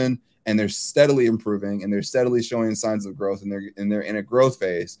proven, and they're steadily improving, and they're steadily showing signs of growth, and they're in a growth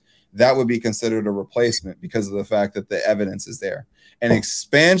phase. That would be considered a replacement because of the fact that the evidence is there. An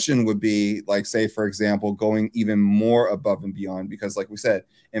expansion would be say, for example, going even more above and beyond, because like we said,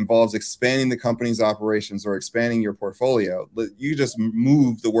 involves expanding the company's operations or expanding your portfolio. You just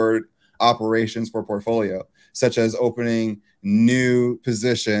move the word operations for portfolio, such as opening new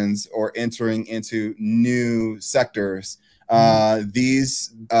positions or entering into new sectors.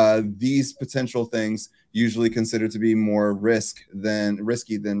 These potential things usually considered to be more risky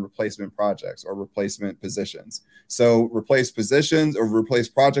than replacement projects or replacement positions. So replace positions or replace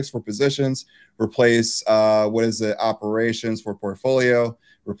projects for positions, replace operations for portfolio,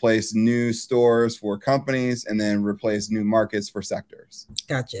 replace new stores for companies, and then replace new markets for sectors.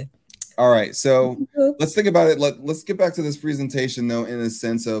 Gotcha. All right, so let's think about it. Let's get back to this presentation, though, in a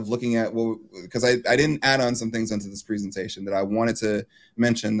sense of looking at because I didn't add on some things onto this presentation that I wanted to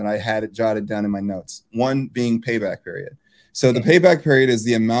mention that I had it jotted down in my notes. One being payback period. So the payback period is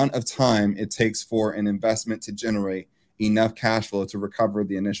the amount of time it takes for an investment to generate enough cash flow to recover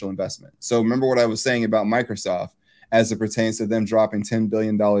the initial investment. So remember what I was saying about Microsoft as it pertains to them dropping $10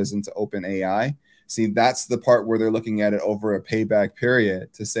 billion into OpenAI. See, that's the part where they're looking at it over a payback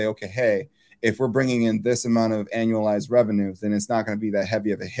period to say, okay, hey, if we're bringing in this amount of annualized revenue, then it's not going to be that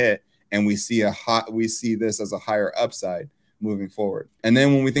heavy of a hit, and we see this as a higher upside moving forward. And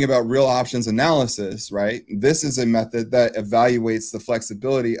then when we think about real options analysis, right, this is a method that evaluates the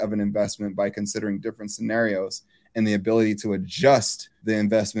flexibility of an investment by considering different scenarios and the ability to adjust the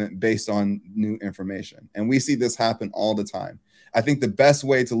investment based on new information. And we see this happen all the time. I think the best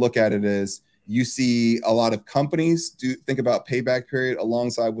way to look at it is you see a lot of companies think about payback period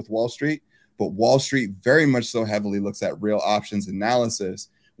alongside with Wall Street, but Wall Street very much so heavily looks at real options analysis,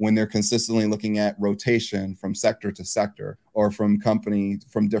 when they're consistently looking at rotation from sector to sector, or from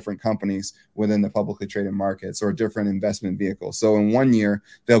different companies within the publicly traded markets, or different investment vehicles. So in one year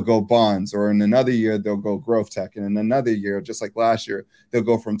they'll go bonds, or in another year they'll go growth tech, and in another year, just like last year, they'll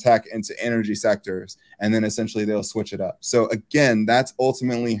go from tech into energy sectors, and then essentially they'll switch it up. So again, that's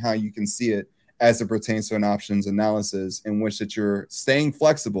ultimately how you can see it as it pertains to an options analysis, in which that you're staying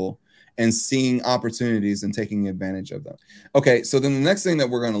flexible and seeing opportunities and taking advantage of them. Okay, so then the next thing that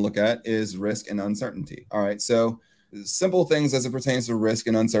we're going to look at is risk and uncertainty. All right, so simple things as it pertains to risk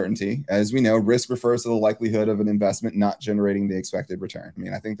and uncertainty. As we know, risk refers to the likelihood of an investment not generating the expected return. I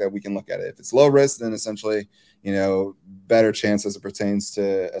mean, I think that we can look at it. If it's low risk, then essentially, better chance as it pertains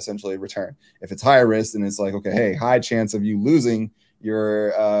to essentially return. If it's higher risk, then it's like, okay, hey, high chance of you losing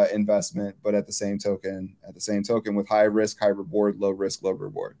your investment, but at the same token, with high risk, high reward, low risk, low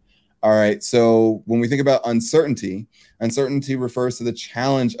reward. All right. So when we think about uncertainty refers to the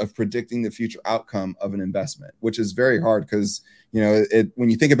challenge of predicting the future outcome of an investment, which is very hard because, when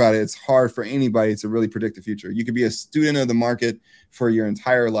you think about it, it's hard for anybody to really predict the future. You could be a student of the market for your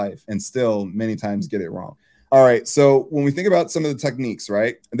entire life and still many times get it wrong. All right. So when we think about some of the techniques,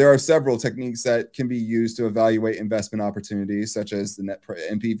 right, there are several techniques that can be used to evaluate investment opportunities, such as the net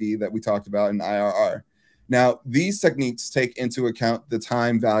NPV that we talked about and IRR. Now, these techniques take into account the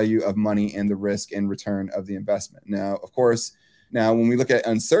time value of money and the risk and return of the investment. Now, of course, when we look at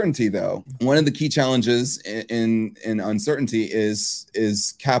uncertainty, though, one of the key challenges in uncertainty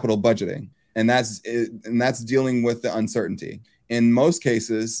is capital budgeting, and that's dealing with the uncertainty. In most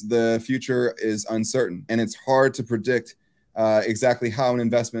cases, the future is uncertain, and it's hard to predict exactly how an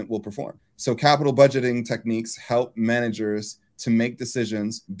investment will perform. So capital budgeting techniques help managers to make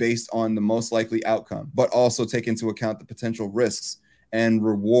decisions based on the most likely outcome, but also take into account the potential risks and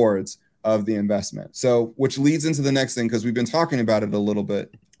rewards of the investment. So, which leads into the next thing, because we've been talking about it a little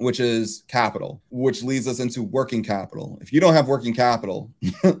bit, which is capital, which leads us into working capital. If you don't have working capital,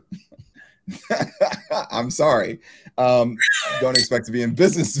 I'm sorry, don't expect to be in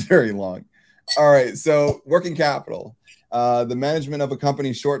business very long. All right, so working capital. The management of a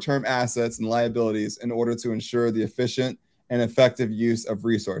company's short-term assets and liabilities in order to ensure the efficient and effective use of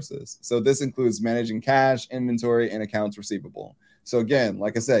resources. So this includes managing cash, inventory, and accounts receivable. So again,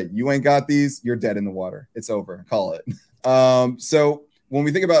 like I said, you ain't got these, you're dead in the water. It's over. Call it. So when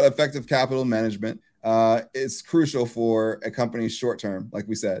we think about effective capital management, it's crucial for a company's short term, like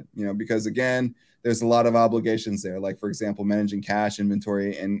we said, because again, there's a lot of obligations there. Like, for example, managing cash,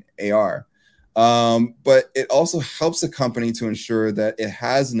 inventory, and AR. But it also helps a company to ensure that it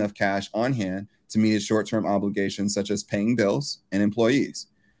has enough cash on hand to meet its short-term obligations, such as paying bills and employees.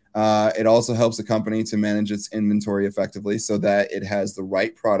 It also helps a company to manage its inventory effectively so that it has the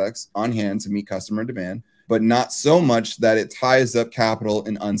right products on hand to meet customer demand, but not so much that it ties up capital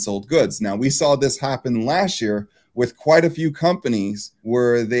in unsold goods. Now, we saw this happen last year with quite a few companies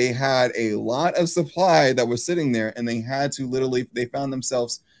where they had a lot of supply that was sitting there, and they found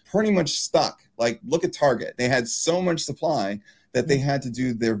themselves pretty much stuck. Like, look at Target. They had so much supply that they had to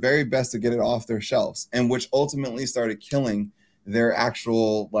do their very best to get it off their shelves, and which ultimately started killing their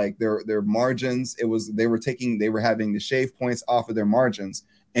actual, like, their margins. They were having to shave points off of their margins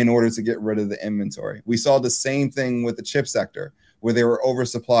in order to get rid of the inventory. We saw the same thing with the chip sector, where they were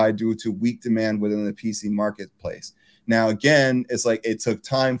oversupplied due to weak demand within the PC marketplace. Now, again, it's like it took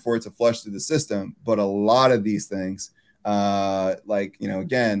time for it to flush through the system, but a lot of these things, it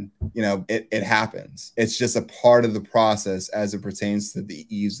happens. It's just a part of the process as it pertains to the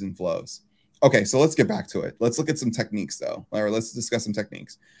ebbs and flows. Okay, so let's get back to it. Let's look at some techniques, though. Or let's discuss some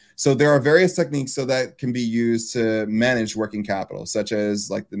techniques. So there are various techniques that can be used to manage working capital, such as,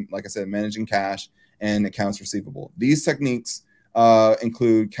 like I said, managing cash and accounts receivable. These techniques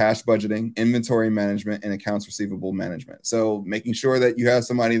include cash budgeting, inventory management, and accounts receivable management. So making sure that you have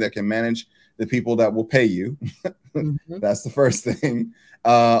somebody that can manage the people that will pay you. Mm-hmm. That's the first thing.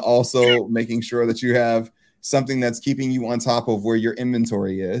 Also making sure that you have something that's keeping you on top of where your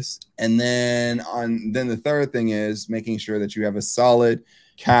inventory is. And then the third thing is making sure that you have a solid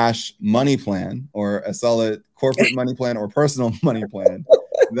cash money plan, or a solid corporate money plan, or personal money plan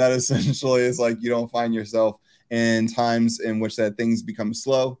that essentially is like, you don't find yourself in times in which that things become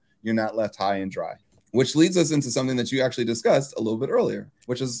slow, you're not left high and dry. Which leads us into something that you actually discussed a little bit earlier,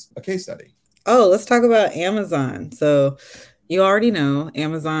 which is a case study. Oh, let's talk about Amazon. So, You already know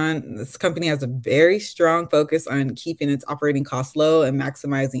Amazon, this company has a very strong focus on keeping its operating costs low and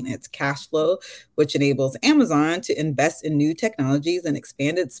maximizing its cash flow, which enables Amazon to invest in new technologies and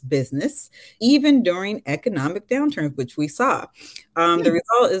expand its business, even during economic downturns, which we saw. The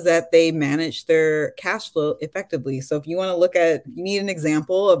result is that they manage their cash flow effectively. So, if you want to look at, you need an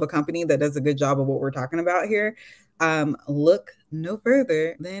example of a company that does a good job of what we're talking about here, look no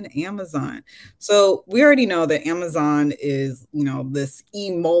further than Amazon. So we already know that Amazon is, this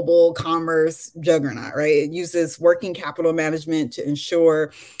e-mobile commerce juggernaut, right? It uses working capital management to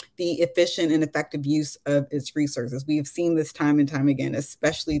ensure the efficient and effective use of its resources. We've seen this time and time again,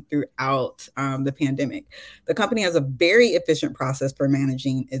 especially throughout the pandemic. The company has a very efficient process for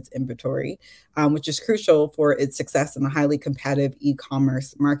managing its inventory, which is crucial for its success in the highly competitive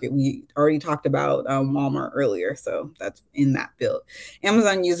e-commerce market. We already talked about Walmart earlier, so that's in that build.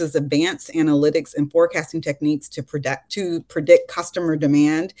 Amazon uses advanced analytics and forecasting techniques to predict customer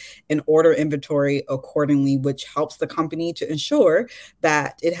demand and order inventory accordingly, which helps the company to ensure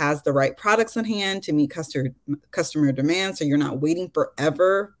that it has the right products on hand to meet customer demand. So you're not waiting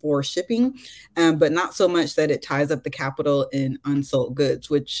forever for shipping, but not so much that it ties up the capital in unsold goods,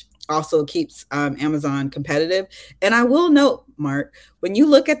 which also keeps Amazon competitive. And I will note, Mark, when you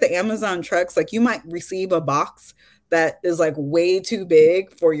look at the Amazon trucks, like you might receive a box that is like way too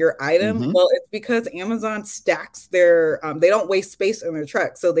big for your item. Mm-hmm. Well, it's because Amazon stacks they don't waste space in their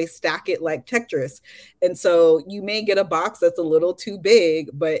truck. So they stack it like Tetris. And so you may get a box that's a little too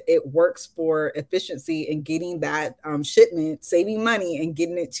big, but it works for efficiency and getting that shipment, saving money and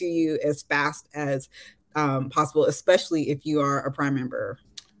getting it to you as fast as possible, especially if you are a Prime member.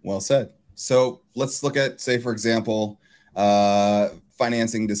 Well said. So let's look at, say, for example,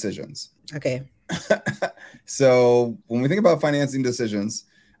 financing decisions. Okay. So when we think about financing decisions,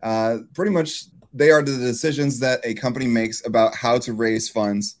 pretty much they are the decisions that a company makes about how to raise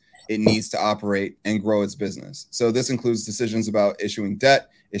funds it needs to operate and grow its business. So this includes decisions about issuing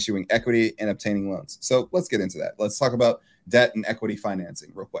debt, issuing equity, and obtaining loans. So let's get into that. Let's talk about debt and equity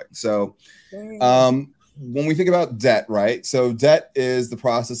financing real quick. So when we think about debt, right? So debt is the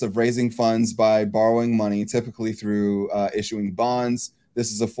process of raising funds by borrowing money, typically through issuing bonds.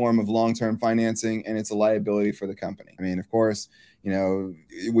 This is a form of long-term financing, and it's a liability for the company. I mean, of course,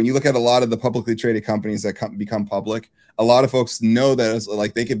 when you look at a lot of the publicly traded companies that become public, a lot of folks know that it's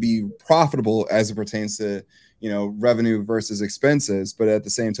like they could be profitable as it pertains to, revenue versus expenses. But at the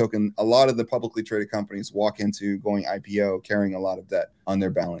same token, a lot of the publicly traded companies walk into going IPO carrying a lot of debt on their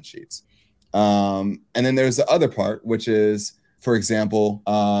balance sheets. And then there's the other part, which is, for example,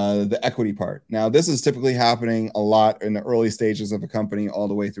 the equity part. Now, this is typically happening a lot in the early stages of a company all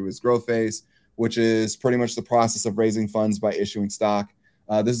the way through its growth phase, which is pretty much the process of raising funds by issuing stock.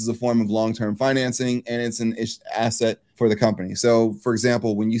 This is a form of long-term financing, and it's an asset for the company. So, for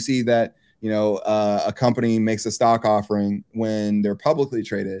example, when you see that, a company makes a stock offering when they're publicly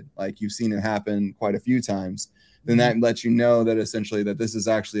traded, like you've seen it happen quite a few times, then that lets you know that essentially that this is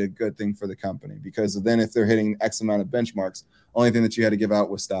actually a good thing for the company, because then if they're hitting X amount of benchmarks, only thing that you had to give out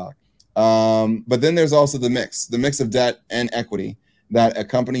was stock. But then there's also the mix of debt and equity that a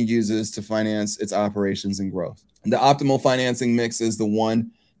company uses to finance its operations and growth. The optimal financing mix is the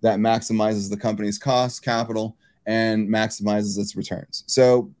one that maximizes the company's cost, capital, and maximizes its returns.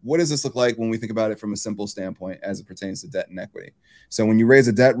 So what does this look like when we think about it from a simple standpoint as it pertains to debt and equity? So when you raise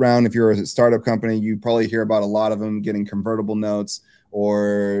a debt round, if you're a startup company, you probably hear about a lot of them getting convertible notes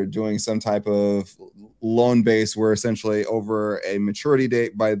or doing some type of loan base where essentially over a maturity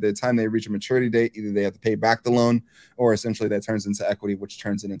date, by the time they reach a maturity date, either they have to pay back the loan or essentially that turns into equity, which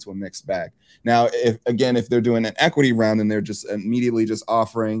turns it into a mixed bag. Now, if they're doing an equity round and they're just immediately just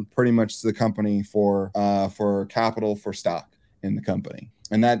offering pretty much to the company for capital, for stock in the company.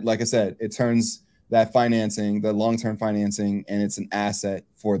 And that, like I said, it turns that financing, the long-term financing, and it's an asset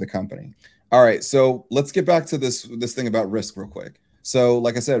for the company. All right, so let's get back to this thing about risk real quick. So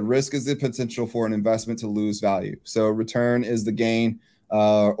like I said, risk is the potential for an investment to lose value. So return is the gain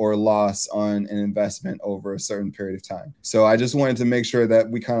or loss on an investment over a certain period of time. So I just wanted to make sure that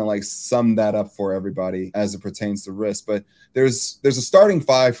we kind of like sum that up for everybody as it pertains to risk. But there's a starting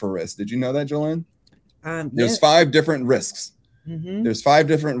 5 for risk. Did you know that, Jolene? There's 5 different risks. Mm-hmm. There's 5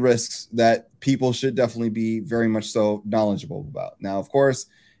 different risks that people should definitely be very much so knowledgeable about. Now, of course,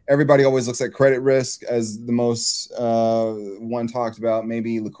 everybody always looks at credit risk as the most one talked about,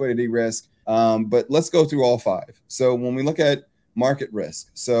 maybe liquidity risk. But let's go through all 5. So when we look at market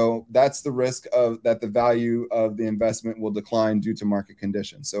risk, so that's the risk of that the value of the investment will decline due to market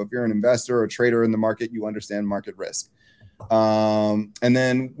conditions. So if you're an investor or trader in the market, you understand market risk. And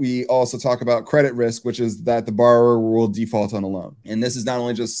then we also talk about credit risk, which is that the borrower will default on a loan. And this is not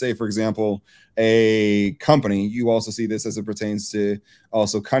only just, say, for example, a company, you also see this as it pertains to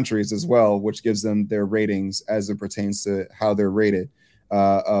also countries as well, which gives them their ratings as it pertains to how they're rated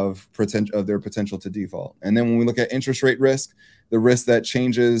of their potential to default. And then when we look at interest rate risk, the risk that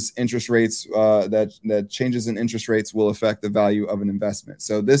changes interest rates, that changes in interest rates will affect the value of an investment.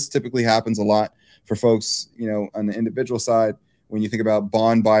 So this typically happens a lot for folks, on the individual side, when you think about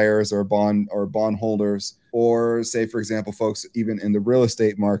bond buyers or bond holders, or say, for example, folks even in the real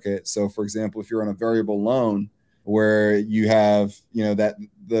estate market. So, for example, if you're on a variable loan where you have, that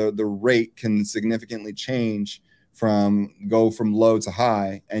the rate can significantly change from low to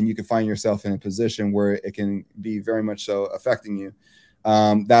high, and you can find yourself in a position where it can be very much so affecting you.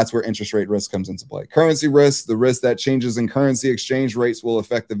 That's where interest rate risk comes into play. Currency risk, the risk that changes in currency exchange rates will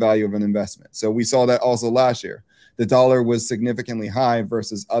affect the value of an investment. So we saw that also last year. The dollar was significantly high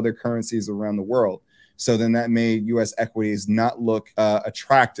versus other currencies around the world. So then that made U.S. equities not look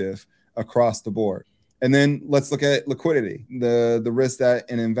attractive across the board. And then let's look at liquidity, the risk that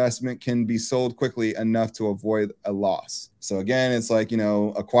an investment can be sold quickly enough to avoid a loss. So again, it's like,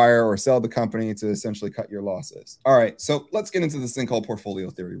 acquire or sell the company to essentially cut your losses. All right, so let's get into this thing called portfolio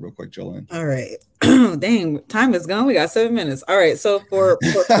theory real quick, Jolene. All right. Dang, time is gone. We got 7 minutes. All right, so for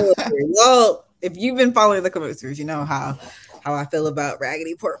portfolio theory, well, if you've been following the cover series, you know how I feel about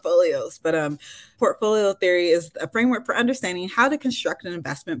raggedy portfolios. But portfolio theory is a framework for understanding how to construct an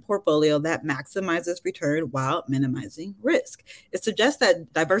investment portfolio that maximizes return while minimizing risk. It suggests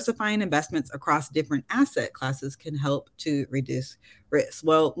that diversifying investments across different asset classes can help to reduce risk.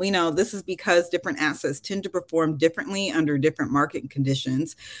 Well, we know this is because different assets tend to perform differently under different market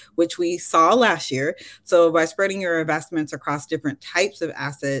conditions, which we saw last year. So by spreading your investments across different types of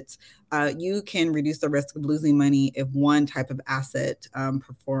assets, you can reduce the risk of losing money if one type of asset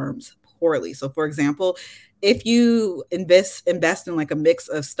performs poorly. So, for example, if you invest in like a mix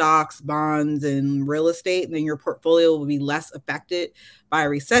of stocks, bonds, and real estate, then your portfolio will be less affected by a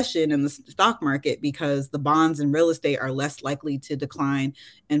recession in the stock market because the bonds and real estate are less likely to decline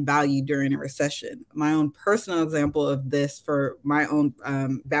in value during a recession. My own personal example of this for my own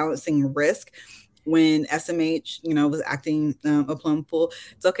balancing risk when SMH, was acting a plum fool.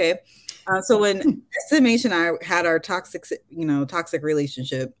 It's okay. So when SMH and I had our toxic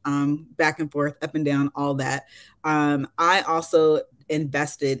relationship, back and forth, up and down, all that, I also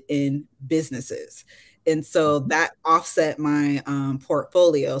invested in businesses. And so that offset my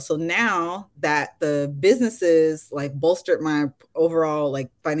portfolio. So now that the businesses like bolstered my overall like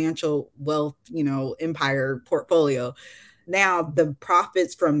financial wealth, empire portfolio, now the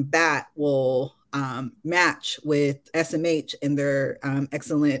profits from that will match with SMH and their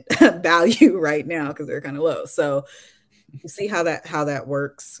excellent value right now because they're kind of low. So you see how that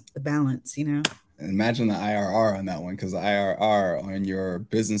works, the balance, Imagine the IRR on that one, because the IRR on your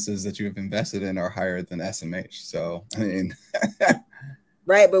businesses that you have invested in are higher than SMH. So, I mean,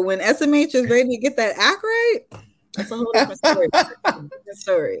 right. But when SMH is ready to get that act right, that's a whole different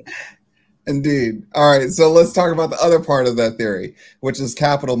story. Indeed. All right. So let's talk about the other part of that theory, which is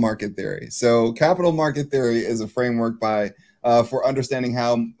capital market theory. So capital market theory is a framework for understanding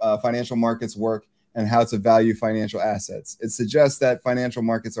how financial markets work and how to value financial assets. It suggests that financial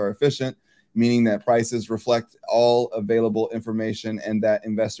markets are efficient, meaning that prices reflect all available information, and that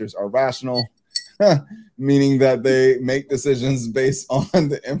investors are rational, meaning that they make decisions based on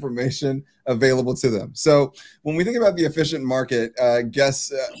the information available to them. So when we think about the efficient market,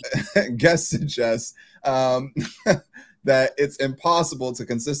 guests suggest that it's impossible to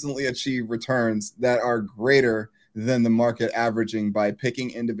consistently achieve returns that are greater than the market averaging by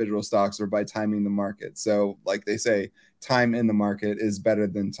picking individual stocks or by timing the market. So like they say, time in the market is better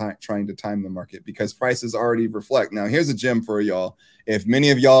than trying to time the market, because prices already reflect. Now, here's a gem for y'all. If many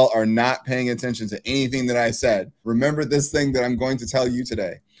of y'all are not paying attention to anything that I said, remember this thing that I'm going to tell you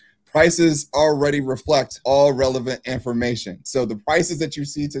today. Prices already reflect all relevant information. So the prices that you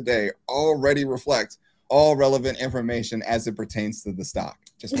see today already reflect all relevant information as it pertains to the stock.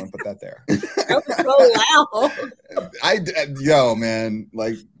 Just want to put that there. Oh, wow. Yo, man,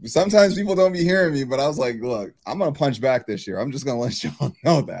 like sometimes people don't be hearing me, but I was like, look, I'm going to punch back this year. I'm just going to let y'all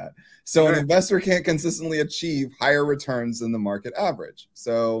know that. So an investor can't consistently achieve higher returns than the market average.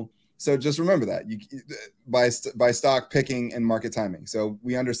 So just remember that by stock picking and market timing. So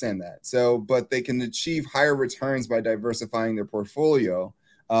we understand that. So, but they can achieve higher returns by diversifying their portfolio,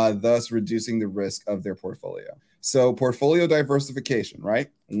 thus reducing the risk of their portfolio. So portfolio diversification, right?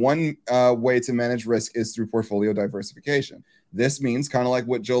 One way to manage risk is through portfolio diversification. This means kind of like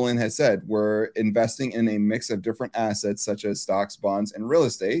what Jolene has said, we're investing in a mix of different assets such as stocks, bonds, and real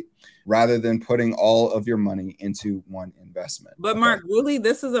estate, rather than putting all of your money into one investment. But Mark, really,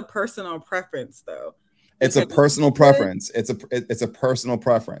 this is a personal preference, though. It's a personal preference. It's a personal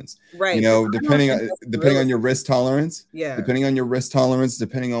preference. Right. You know, depending on your risk tolerance. Yeah. Depending on your risk tolerance,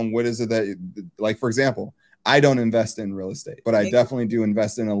 depending on what is it that, like, for example, I don't invest in real estate, but I definitely do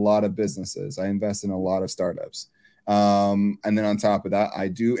invest in a lot of businesses. I invest in a lot of startups. And then on top of that, I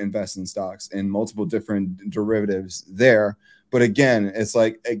do invest in stocks and multiple different derivatives there. But again, it's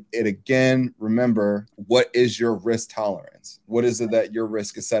like, remember, what is your risk tolerance? What is it that your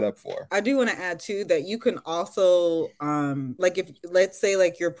risk is set up for? I do want to add too that you can also, like, if let's say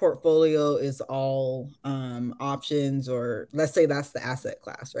like your portfolio is all options, or let's say that's the asset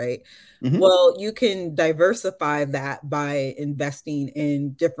class, right? Mm-hmm. Well, you can diversify that by investing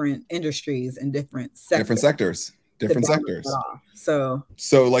in different industries and different sectors. Different sectors. So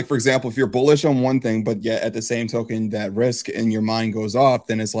like, for example, if you're bullish on one thing, but yet at the same token that risk in your mind goes off,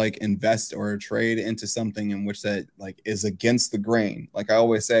 then it's like invest or trade into something in which that like is against the grain. Like I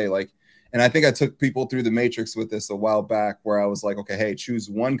always say, like, and I think I took people through the matrix with this a while back, where I was like, okay, hey, choose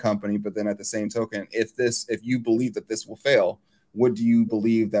one company, but then at the same token, if you believe that this will fail, what do you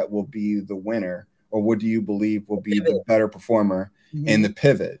believe that will be the winner? Or what do you believe will be the better performer in the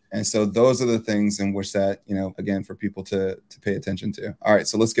pivot? And so those are the things in which that, you know, again, for people to pay attention to. All right,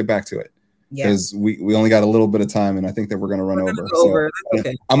 so let's get back to it, because we only got a little bit of time, and I think that we're going to run over. So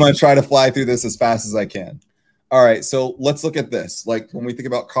okay. I'm going to try to fly through this as fast as I can. All right, so let's look at this. Like when we think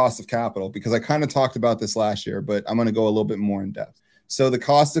about cost of capital, because I kind of talked about this last year, but I'm going to go a little bit more in depth. So the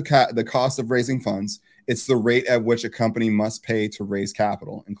cost of raising funds, it's the rate at which a company must pay to raise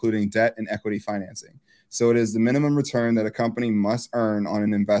capital, including debt and equity financing. So it is the minimum return that a company must earn on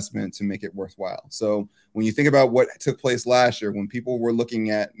an investment to make it worthwhile. So when you think about what took place last year, when people were looking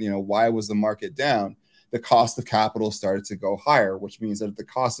at, you know, why was the market down, the cost of capital started to go higher, which means that if the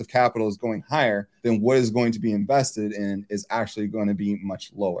cost of capital is going higher, then what is going to be invested in is actually going to be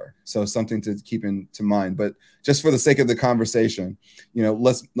much lower. So something to keep into mind. But just for the sake of the conversation, you know,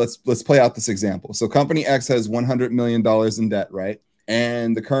 let's play out this example. So company X has $100 million in debt, right?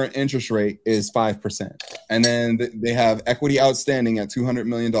 And the current interest rate is 5%. And then they have equity outstanding at $200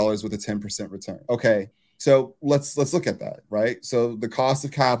 million with a 10% return. Okay. So let's look at that, right? So the cost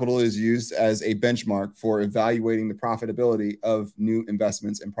of capital is used as a benchmark for evaluating the profitability of new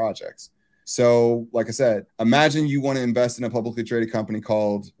investments and projects. So like I said, imagine you want to invest in a publicly traded company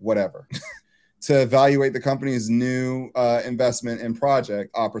called whatever. To evaluate the company's new investment and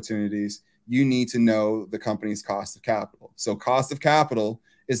project opportunities, you need to know the company's cost of capital. So cost of capital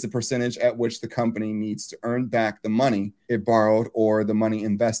is the percentage at which the company needs to earn back the money it borrowed or the money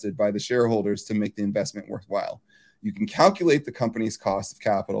invested by the shareholders to make the investment worthwhile. You can calculate the company's cost of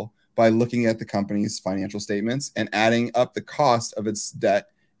capital by looking at the company's financial statements and adding up the cost of its debt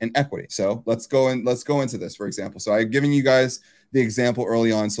and equity. So let's go into this, for example. So I've given you guys the example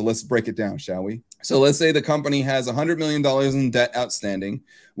early on. So let's break it down, shall we? So let's say the company has $100 million in debt outstanding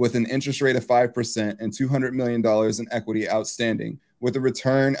with an interest rate of 5% and $200 million in equity outstanding with a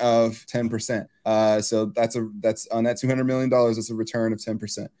return of 10%. So that's on that $200 million, that's a return of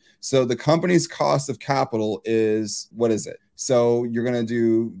 10%. So the company's cost of capital is, what is it? So you're going to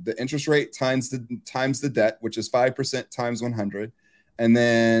do the interest rate times the debt, which is 5% times 100. And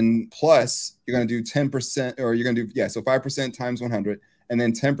then plus you're going to do 10%, or you're going to do, so 5% times 100, and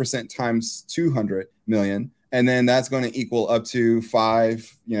then 10% times 200 million. And then that's going to equal up to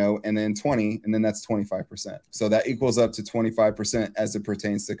 5, and then 20, and then that's 25%. So that equals up to 25% as it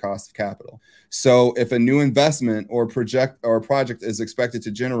pertains to cost of capital. So if a new investment or project is expected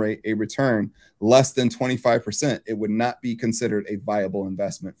to generate a return less than 25%, it would not be considered a viable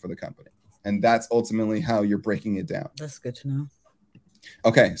investment for the company. And that's ultimately how you're breaking it down. That's good to know.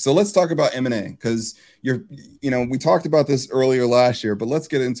 Okay, so let's talk about M&A, because we talked about this earlier last year, but let's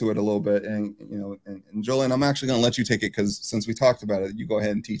get into it a little bit. And and Jolene, I'm actually going to let you take it, because since we talked about it, you go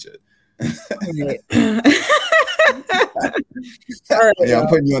ahead and teach it. All right, yeah, I'm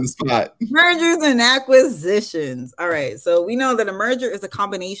putting you on the spot. Mergers and acquisitions. All right, so we know that a merger is a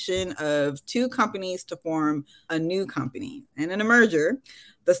combination of two companies to form a new company, and in a merger,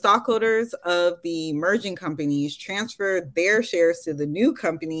 the stockholders of the merging companies transfer their shares to the new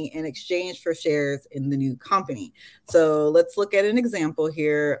company in exchange for shares in the new company. So let's look at an example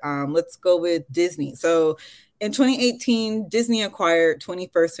here. Let's go with Disney. So In 2018, Disney acquired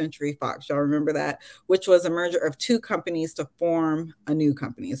 21st Century Fox. Y'all remember that? Which was a merger of two companies to form a new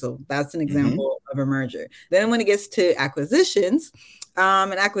company. So that's an example of a merger. Then when it gets to acquisitions,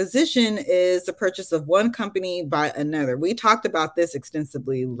 an acquisition is the purchase of one company by another. We talked about this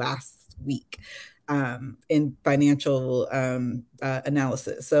extensively last week. In financial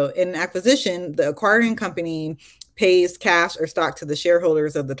analysis. So in acquisition, the acquiring company pays cash or stock to the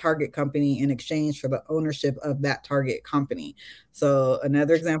shareholders of the target company in exchange for the ownership of that target company. So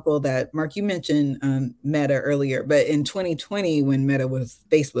another example that, Mark, you mentioned Meta earlier, but in 2020, when Meta was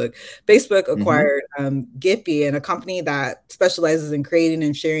Facebook acquired Giphy, and a company that specializes in creating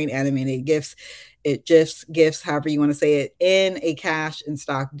and sharing animated GIFs, GIFs, however you want to say it, in a cash and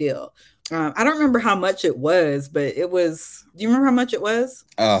stock deal. I don't remember how much it was, but it was. Do you remember how much it was?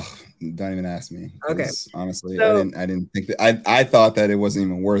 Oh, don't even ask me. Okay. Honestly, so, I didn't think that. I thought that it wasn't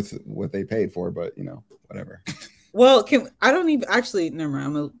even worth what they paid for, but whatever. Well, I don't even actually. Never mind.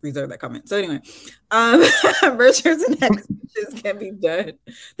 I'm gonna reserve that comment. So anyway, mergers and acquisitions can be done.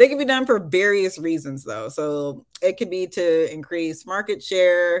 They can be done for various reasons, though. So it could be to increase market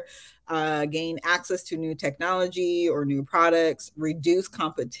share, gain access to new technology or new products, reduce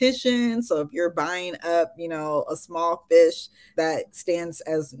competition. So if you're buying up, a small fish that stands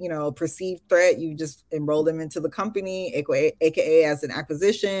as, a perceived threat, you just enroll them into the company, aka as an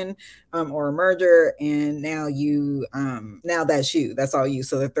acquisition or a merger, and now that's all you.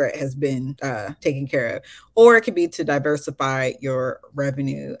 So the threat has been taken care of. Or it could be to diversify your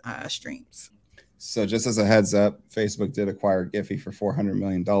revenue streams. So just as a heads up, Facebook did acquire Giphy for $400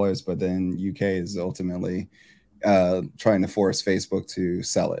 million, but then UK is ultimately trying to force Facebook to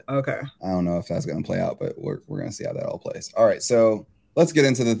sell it. Okay. I don't know if that's going to play out, but we're going to see how that all plays. All right, so let's get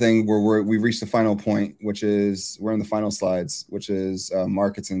into the thing where we've reached the final point, which is we're in the final slides, which is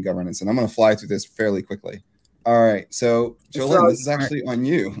markets and governance. And I'm going to fly through this fairly quickly. All right, so Jolene, this is actually on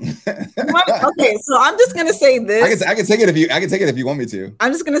you. Okay, so I'm just gonna say this. I can take it if you want me to.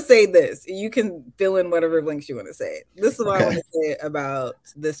 I'm just gonna say this. You can fill in whatever links you want to say. This is what I want to say about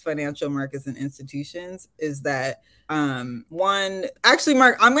this financial markets and institutions is that one, actually,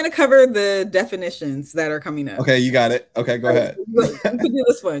 Mark, I'm going to cover the definitions that are coming up. Okay, you got it. Okay, go ahead. You can do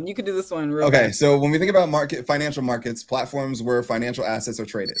this one. You can do this one real Okay, fast. so when we think about financial markets, platforms where financial assets are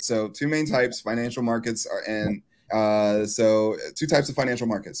traded. So two main types, financial markets so two types of financial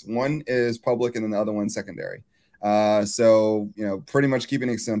markets. One is public and then the other one secondary. Pretty much keeping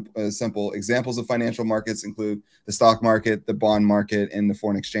it simple. Examples of financial markets include the stock market, the bond market, and the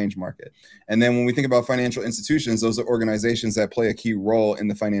foreign exchange market. And then when we think about financial institutions, those are organizations that play a key role in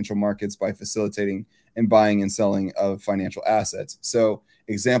the financial markets by facilitating and buying and selling of financial assets. So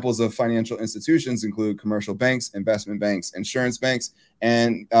examples of financial institutions include commercial banks, investment banks, insurance banks,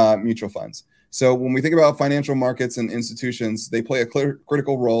 and mutual funds. So when we think about financial markets and institutions, they play a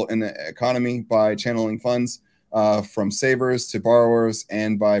critical role in the economy by channeling funds from savers to borrowers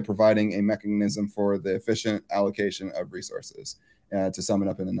and by providing a mechanism for the efficient allocation of resources, to sum it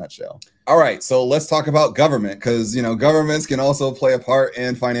up in a nutshell. All right, so let's talk about government because, governments can also play a part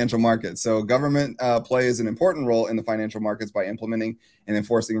in financial markets. So government plays an important role in the financial markets by implementing and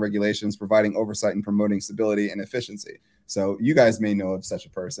enforcing regulations, providing oversight and promoting stability and efficiency. So you guys may know of such a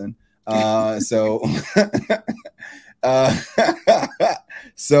person. So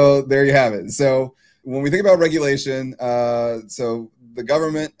there you have it. So when we think about regulation, so the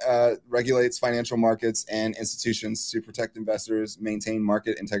government regulates financial markets and institutions to protect investors, maintain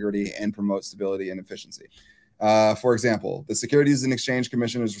market integrity, and promote stability and efficiency. For example, the Securities and Exchange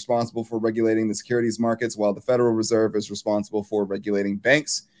Commission is responsible for regulating the securities markets, while the Federal Reserve is responsible for regulating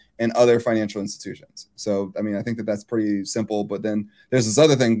banks and other financial institutions. So, I think that that's pretty simple, but then there's this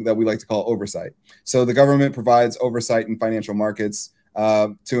other thing that we like to call oversight. So the government provides oversight in financial markets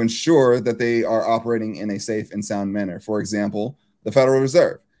to ensure that they are operating in a safe and sound manner. For example, the Federal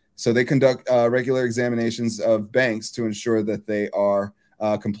Reserve. So they conduct regular examinations of banks to ensure that they are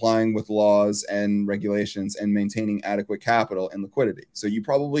complying with laws and regulations and maintaining adequate capital and liquidity. So you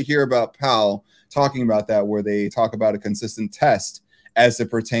probably hear about Powell talking about that, where they talk about a consistent test as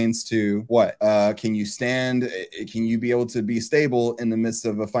it pertains to what? Can you stand? Can you be able to be stable in the midst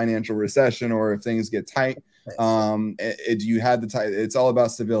of a financial recession, or if things get tight? Do you have the tight? It's all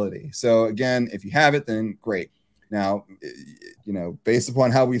about stability. So again, if you have it, then great. Now, based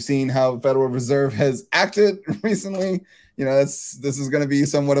upon how we've seen how the Federal Reserve has acted recently, this is going to be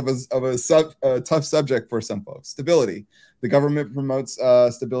somewhat of a tough subject for some folks. Stability. The government promotes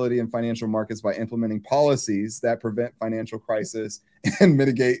stability in financial markets by implementing policies that prevent financial crisis and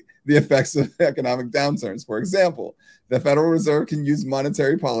mitigate the effects of economic downturns. For example, the Federal Reserve can use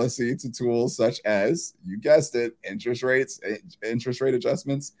monetary policy to tools such as, you guessed it, interest rate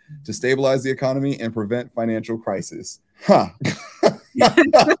adjustments to stabilize the economy and prevent financial crisis.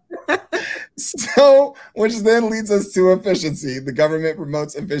 So, which then leads us to efficiency. The government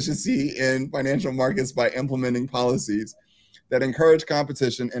promotes efficiency in financial markets by implementing policies that encourage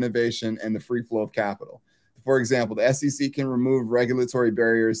competition, innovation, and the free flow of capital. For example, the SEC can remove regulatory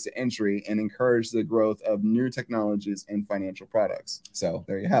barriers to entry and encourage the growth of new technologies and financial products. So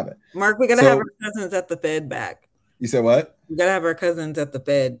there you have it. Mark, we got to have our cousins at the Fed back. You said what? We got to have our cousins at the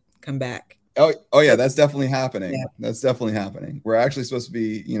Fed come back. Oh yeah, that's definitely happening. Yeah. That's definitely happening. We're actually supposed to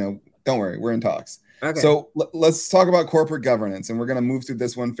be, don't worry, we're in talks. Okay. So let's talk about corporate governance, and we're going to move through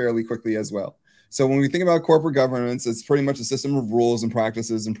this one fairly quickly as well. So when we think about corporate governance, it's pretty much a system of rules and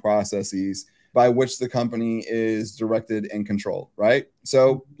practices and processes by which the company is directed and controlled, right?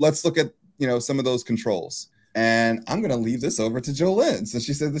 So let's look at, some of those controls. And I'm going to leave this over to Jolene, since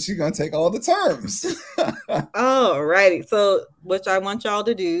she said that she's going to take all the terms. All righty. So what I want y'all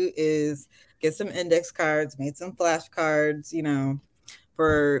to do is get some index cards, make some flashcards,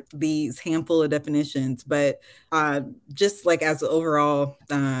 for these handful of definitions, but just like as an overall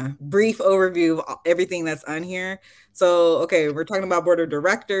brief overview of everything that's on here. So, okay, we're talking about board of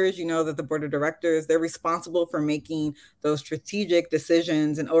directors. You know that the board of directors, they're responsible for making those strategic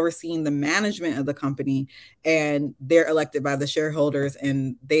decisions and overseeing the management of the company, and they're elected by the shareholders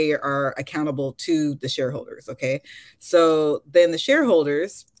and they are accountable to the shareholders, okay? So then the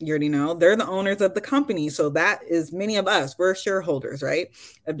shareholders, you already know, they're the owners of the company. So that is many of us, we're shareholders, right,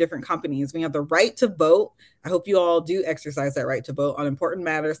 of different companies. We have the right to vote. I hope you all do exercise that right to vote on important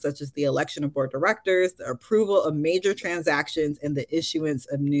matters such as the election of board directors, the approval of major transactions, and the issuance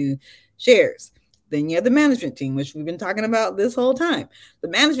of new shares. Then you have the management team, which we've been talking about this whole time. The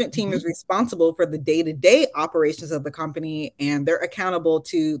management team is responsible for the day-to-day operations of the company, and they're accountable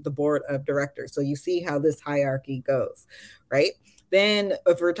to the board of directors. So you see how this hierarchy goes, right? Then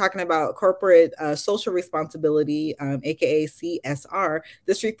if we're talking about corporate social responsibility, aka CSR,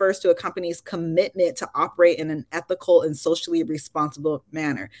 this refers to a company's commitment to operate in an ethical and socially responsible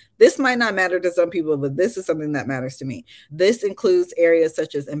manner. This might not matter to some people, but this is something that matters to me. This includes areas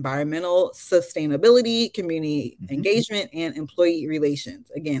such as environmental sustainability, community engagement, and employee relations.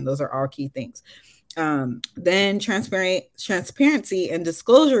 Again, those are all key things. Then transparency and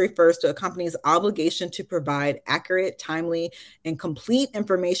disclosure refers to a company's obligation to provide accurate, timely, and complete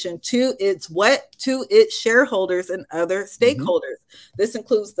information to its shareholders and other stakeholders. This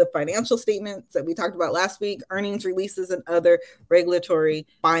includes the financial statements that we talked about last week, earnings releases, and other regulatory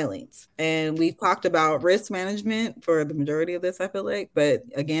filings. And we've talked about risk management for the majority of this, I feel like. But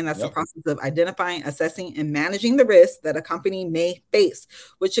again, that's the process of identifying, assessing, and managing the risks that a company may face,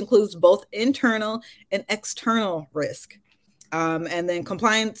 which includes both internal and external risk. And then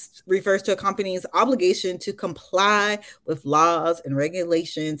compliance refers to a company's obligation to comply with laws and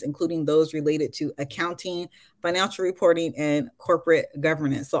regulations, including those related to accounting, financial reporting, and corporate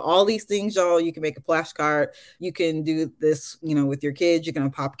governance. So all these things, y'all, you can make a flashcard. You can do this, with your kids. You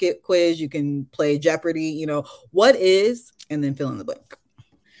can pop quiz. You can play Jeopardy. What is, and then fill in the blank.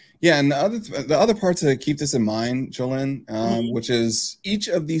 Yeah, and the other part to keep this in mind, Jolene, which is each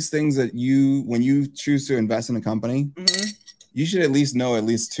of these things that when you choose to invest in a company, you should at least know at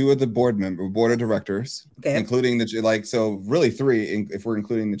least two of the board of directors, including really three if we're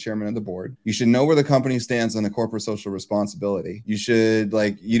including the chairman of the board. You should know where the company stands on the corporate social responsibility. You should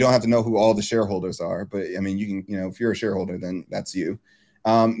you don't have to know who all the shareholders are, but I mean, you can, if you're a shareholder, then that's you.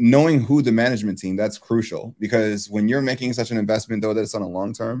 Knowing who the management team, that's crucial, because when you're making such an investment, though, that it's on a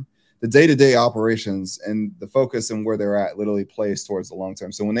long term, the day-to-day operations and the focus and where they're at literally plays towards the long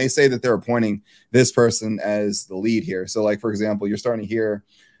term. So when they say that they're appointing this person as the lead here, so for example, you're starting to hear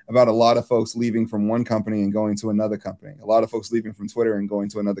about a lot of folks leaving from one company and going to another company, a lot of folks leaving from Twitter and going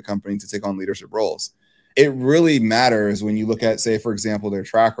to another company to take on leadership roles. It really matters when you look at, say, for example, their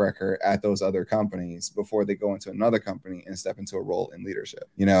track record at those other companies before they go into another company and step into a role in leadership.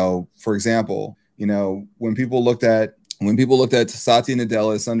 For example, when people looked at Satya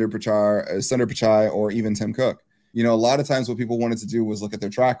Nadella, Sundar Pichai, or even Tim Cook, a lot of times what people wanted to do was look at their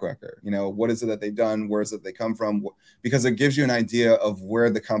track record. What is it that they've done? Where is it they come from? Because it gives you an idea of where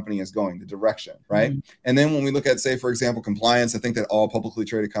the company is going, the direction, right? And then when we look at, say, for example, compliance, I think that all publicly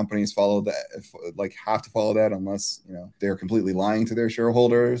traded companies follow that, have to follow that unless, they're completely lying to their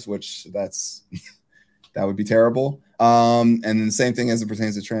shareholders, which that's That would be terrible. And then the same thing as it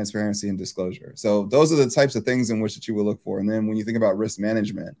pertains to transparency and disclosure. So those are the types of things in which that you will look for. And then when you think about risk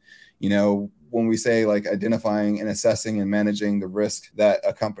management, when we say like identifying and assessing and managing the risk that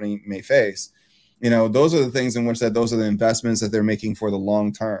a company may face, those are the things in which that those are the investments that they're making for the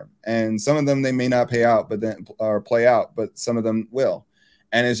long term. And some of them, they may not pay out, or play out, but some of them will.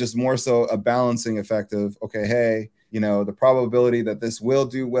 And it's just more so a balancing effect of, okay, hey, the probability that this will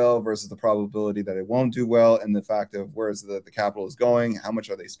do well versus the probability that it won't do well, and the fact of where is the capital is going, how much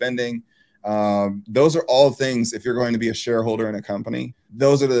are they spending. Those are all things, if you're going to be a shareholder in a company,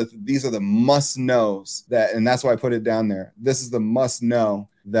 these are the must knows and that's why I put it down there. This is the must know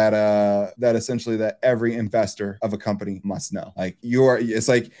that essentially that every investor of a company must know. Like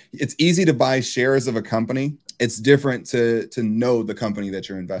it's easy to buy shares of a company. It's different to know the company that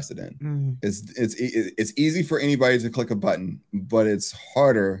you're invested in. It's easy for anybody to click a button, but it's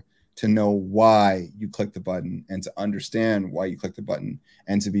harder to know why you click the button and to understand why you click the button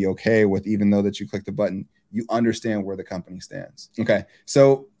and to be okay with, even though that you click the button, you understand where the company stands. Okay.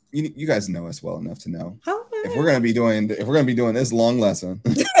 So you guys know us well enough to know if we're going to be doing this long lesson,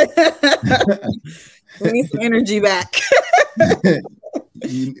 we need some energy back.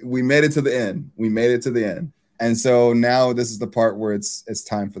 We made it to the end. And so now this is the part where it's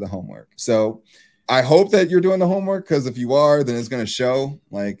time for the homework. So I hope that you're doing the homework, because if you are, then it's going to show.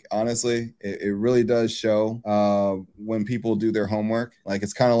 Like, honestly, it really does show when people do their homework. Like,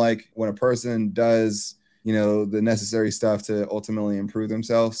 it's kind of like when a person does, the necessary stuff to ultimately improve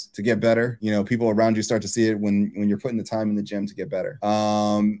themselves, to get better. People around you start to see it when you're putting the time in the gym to get better.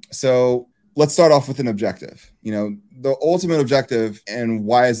 So let's start off with an objective. The ultimate objective, and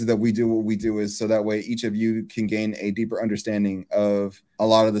why is it that we do what we do, is so that way each of you can gain a deeper understanding of a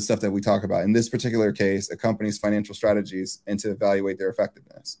lot of the stuff that we talk about. In this particular case, a company's financial strategies, and to evaluate their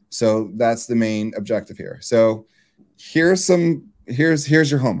effectiveness. So that's the main objective here. So here's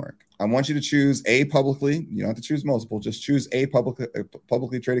your homework. I want you to choose a publicly, you don't have to choose multiple, just choose a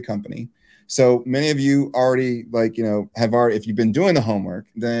publicly traded company. So many of you already, if you've been doing the homework,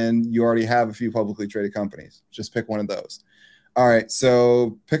 then you already have a few publicly traded companies. Just pick one of those. All right.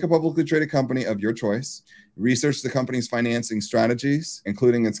 So pick a publicly traded company of your choice. Research the company's financing strategies,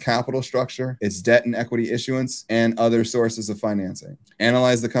 including its capital structure, its debt and equity issuance, and other sources of financing.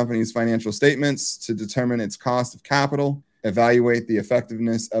 Analyze the company's financial statements to determine its cost of capital. Evaluate the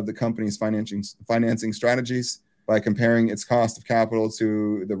effectiveness of the company's financing strategies by comparing its cost of capital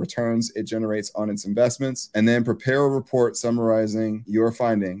to the returns it generates on its investments, and then prepare a report summarizing your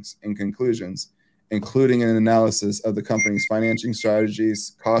findings and conclusions, including an analysis of the company's financing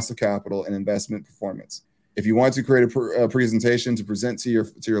strategies, cost of capital, and investment performance. If you want to create a presentation to present to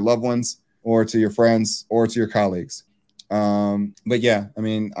your loved ones, or to your friends, or to your colleagues. But yeah,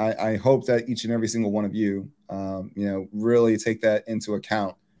 I hope that each and every single one of you, really take that into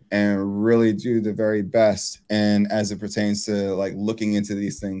account and really do the very best. And as it pertains to looking into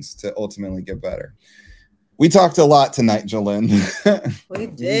these things to ultimately get better. We talked a lot tonight, Jolene. We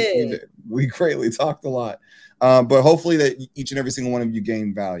did. We greatly talked a lot. But hopefully that each and every single one of you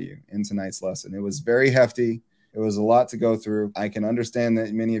gained value in tonight's lesson. It was very hefty. It was a lot to go through. I can understand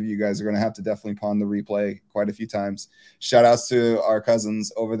that many of you guys are going to have to definitely pawn the replay quite a few times. Shout outs to our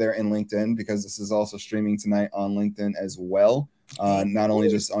cousins over there in LinkedIn, because this is also streaming tonight on LinkedIn as well. Not only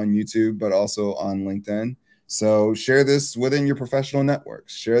just on YouTube, but also on LinkedIn. So share this within your professional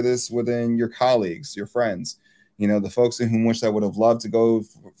networks. Share this within your colleagues, your friends, the folks in whom wish that would have loved to go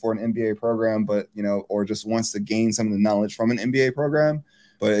for an MBA program, but, or just wants to gain some of the knowledge from an MBA program.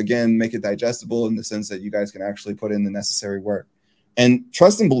 But again, make it digestible in the sense that you guys can actually put in the necessary work. And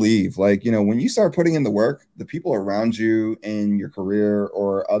trust and believe, when you start putting in the work, the people around you in your career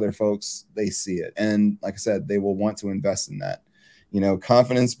or other folks, they see it. And like I said, they will want to invest in that.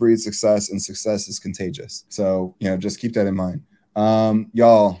 Confidence breeds success, and success is contagious. So, just keep that in mind.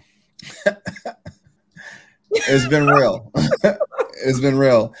 Y'all, it's been real. It's been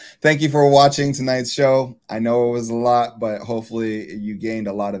real. Thank you for watching tonight's show. I know it was a lot, but hopefully you gained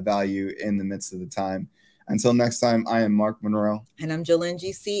a lot of value in the midst of the time. Until next time, I am Mark Monroe. And I'm Jolene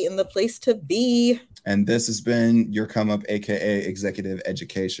GC in the place to be. And this has been Your Come Up, aka Executive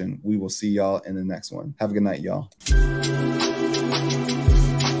Education. We will see y'all in the next one. Have a good night, y'all.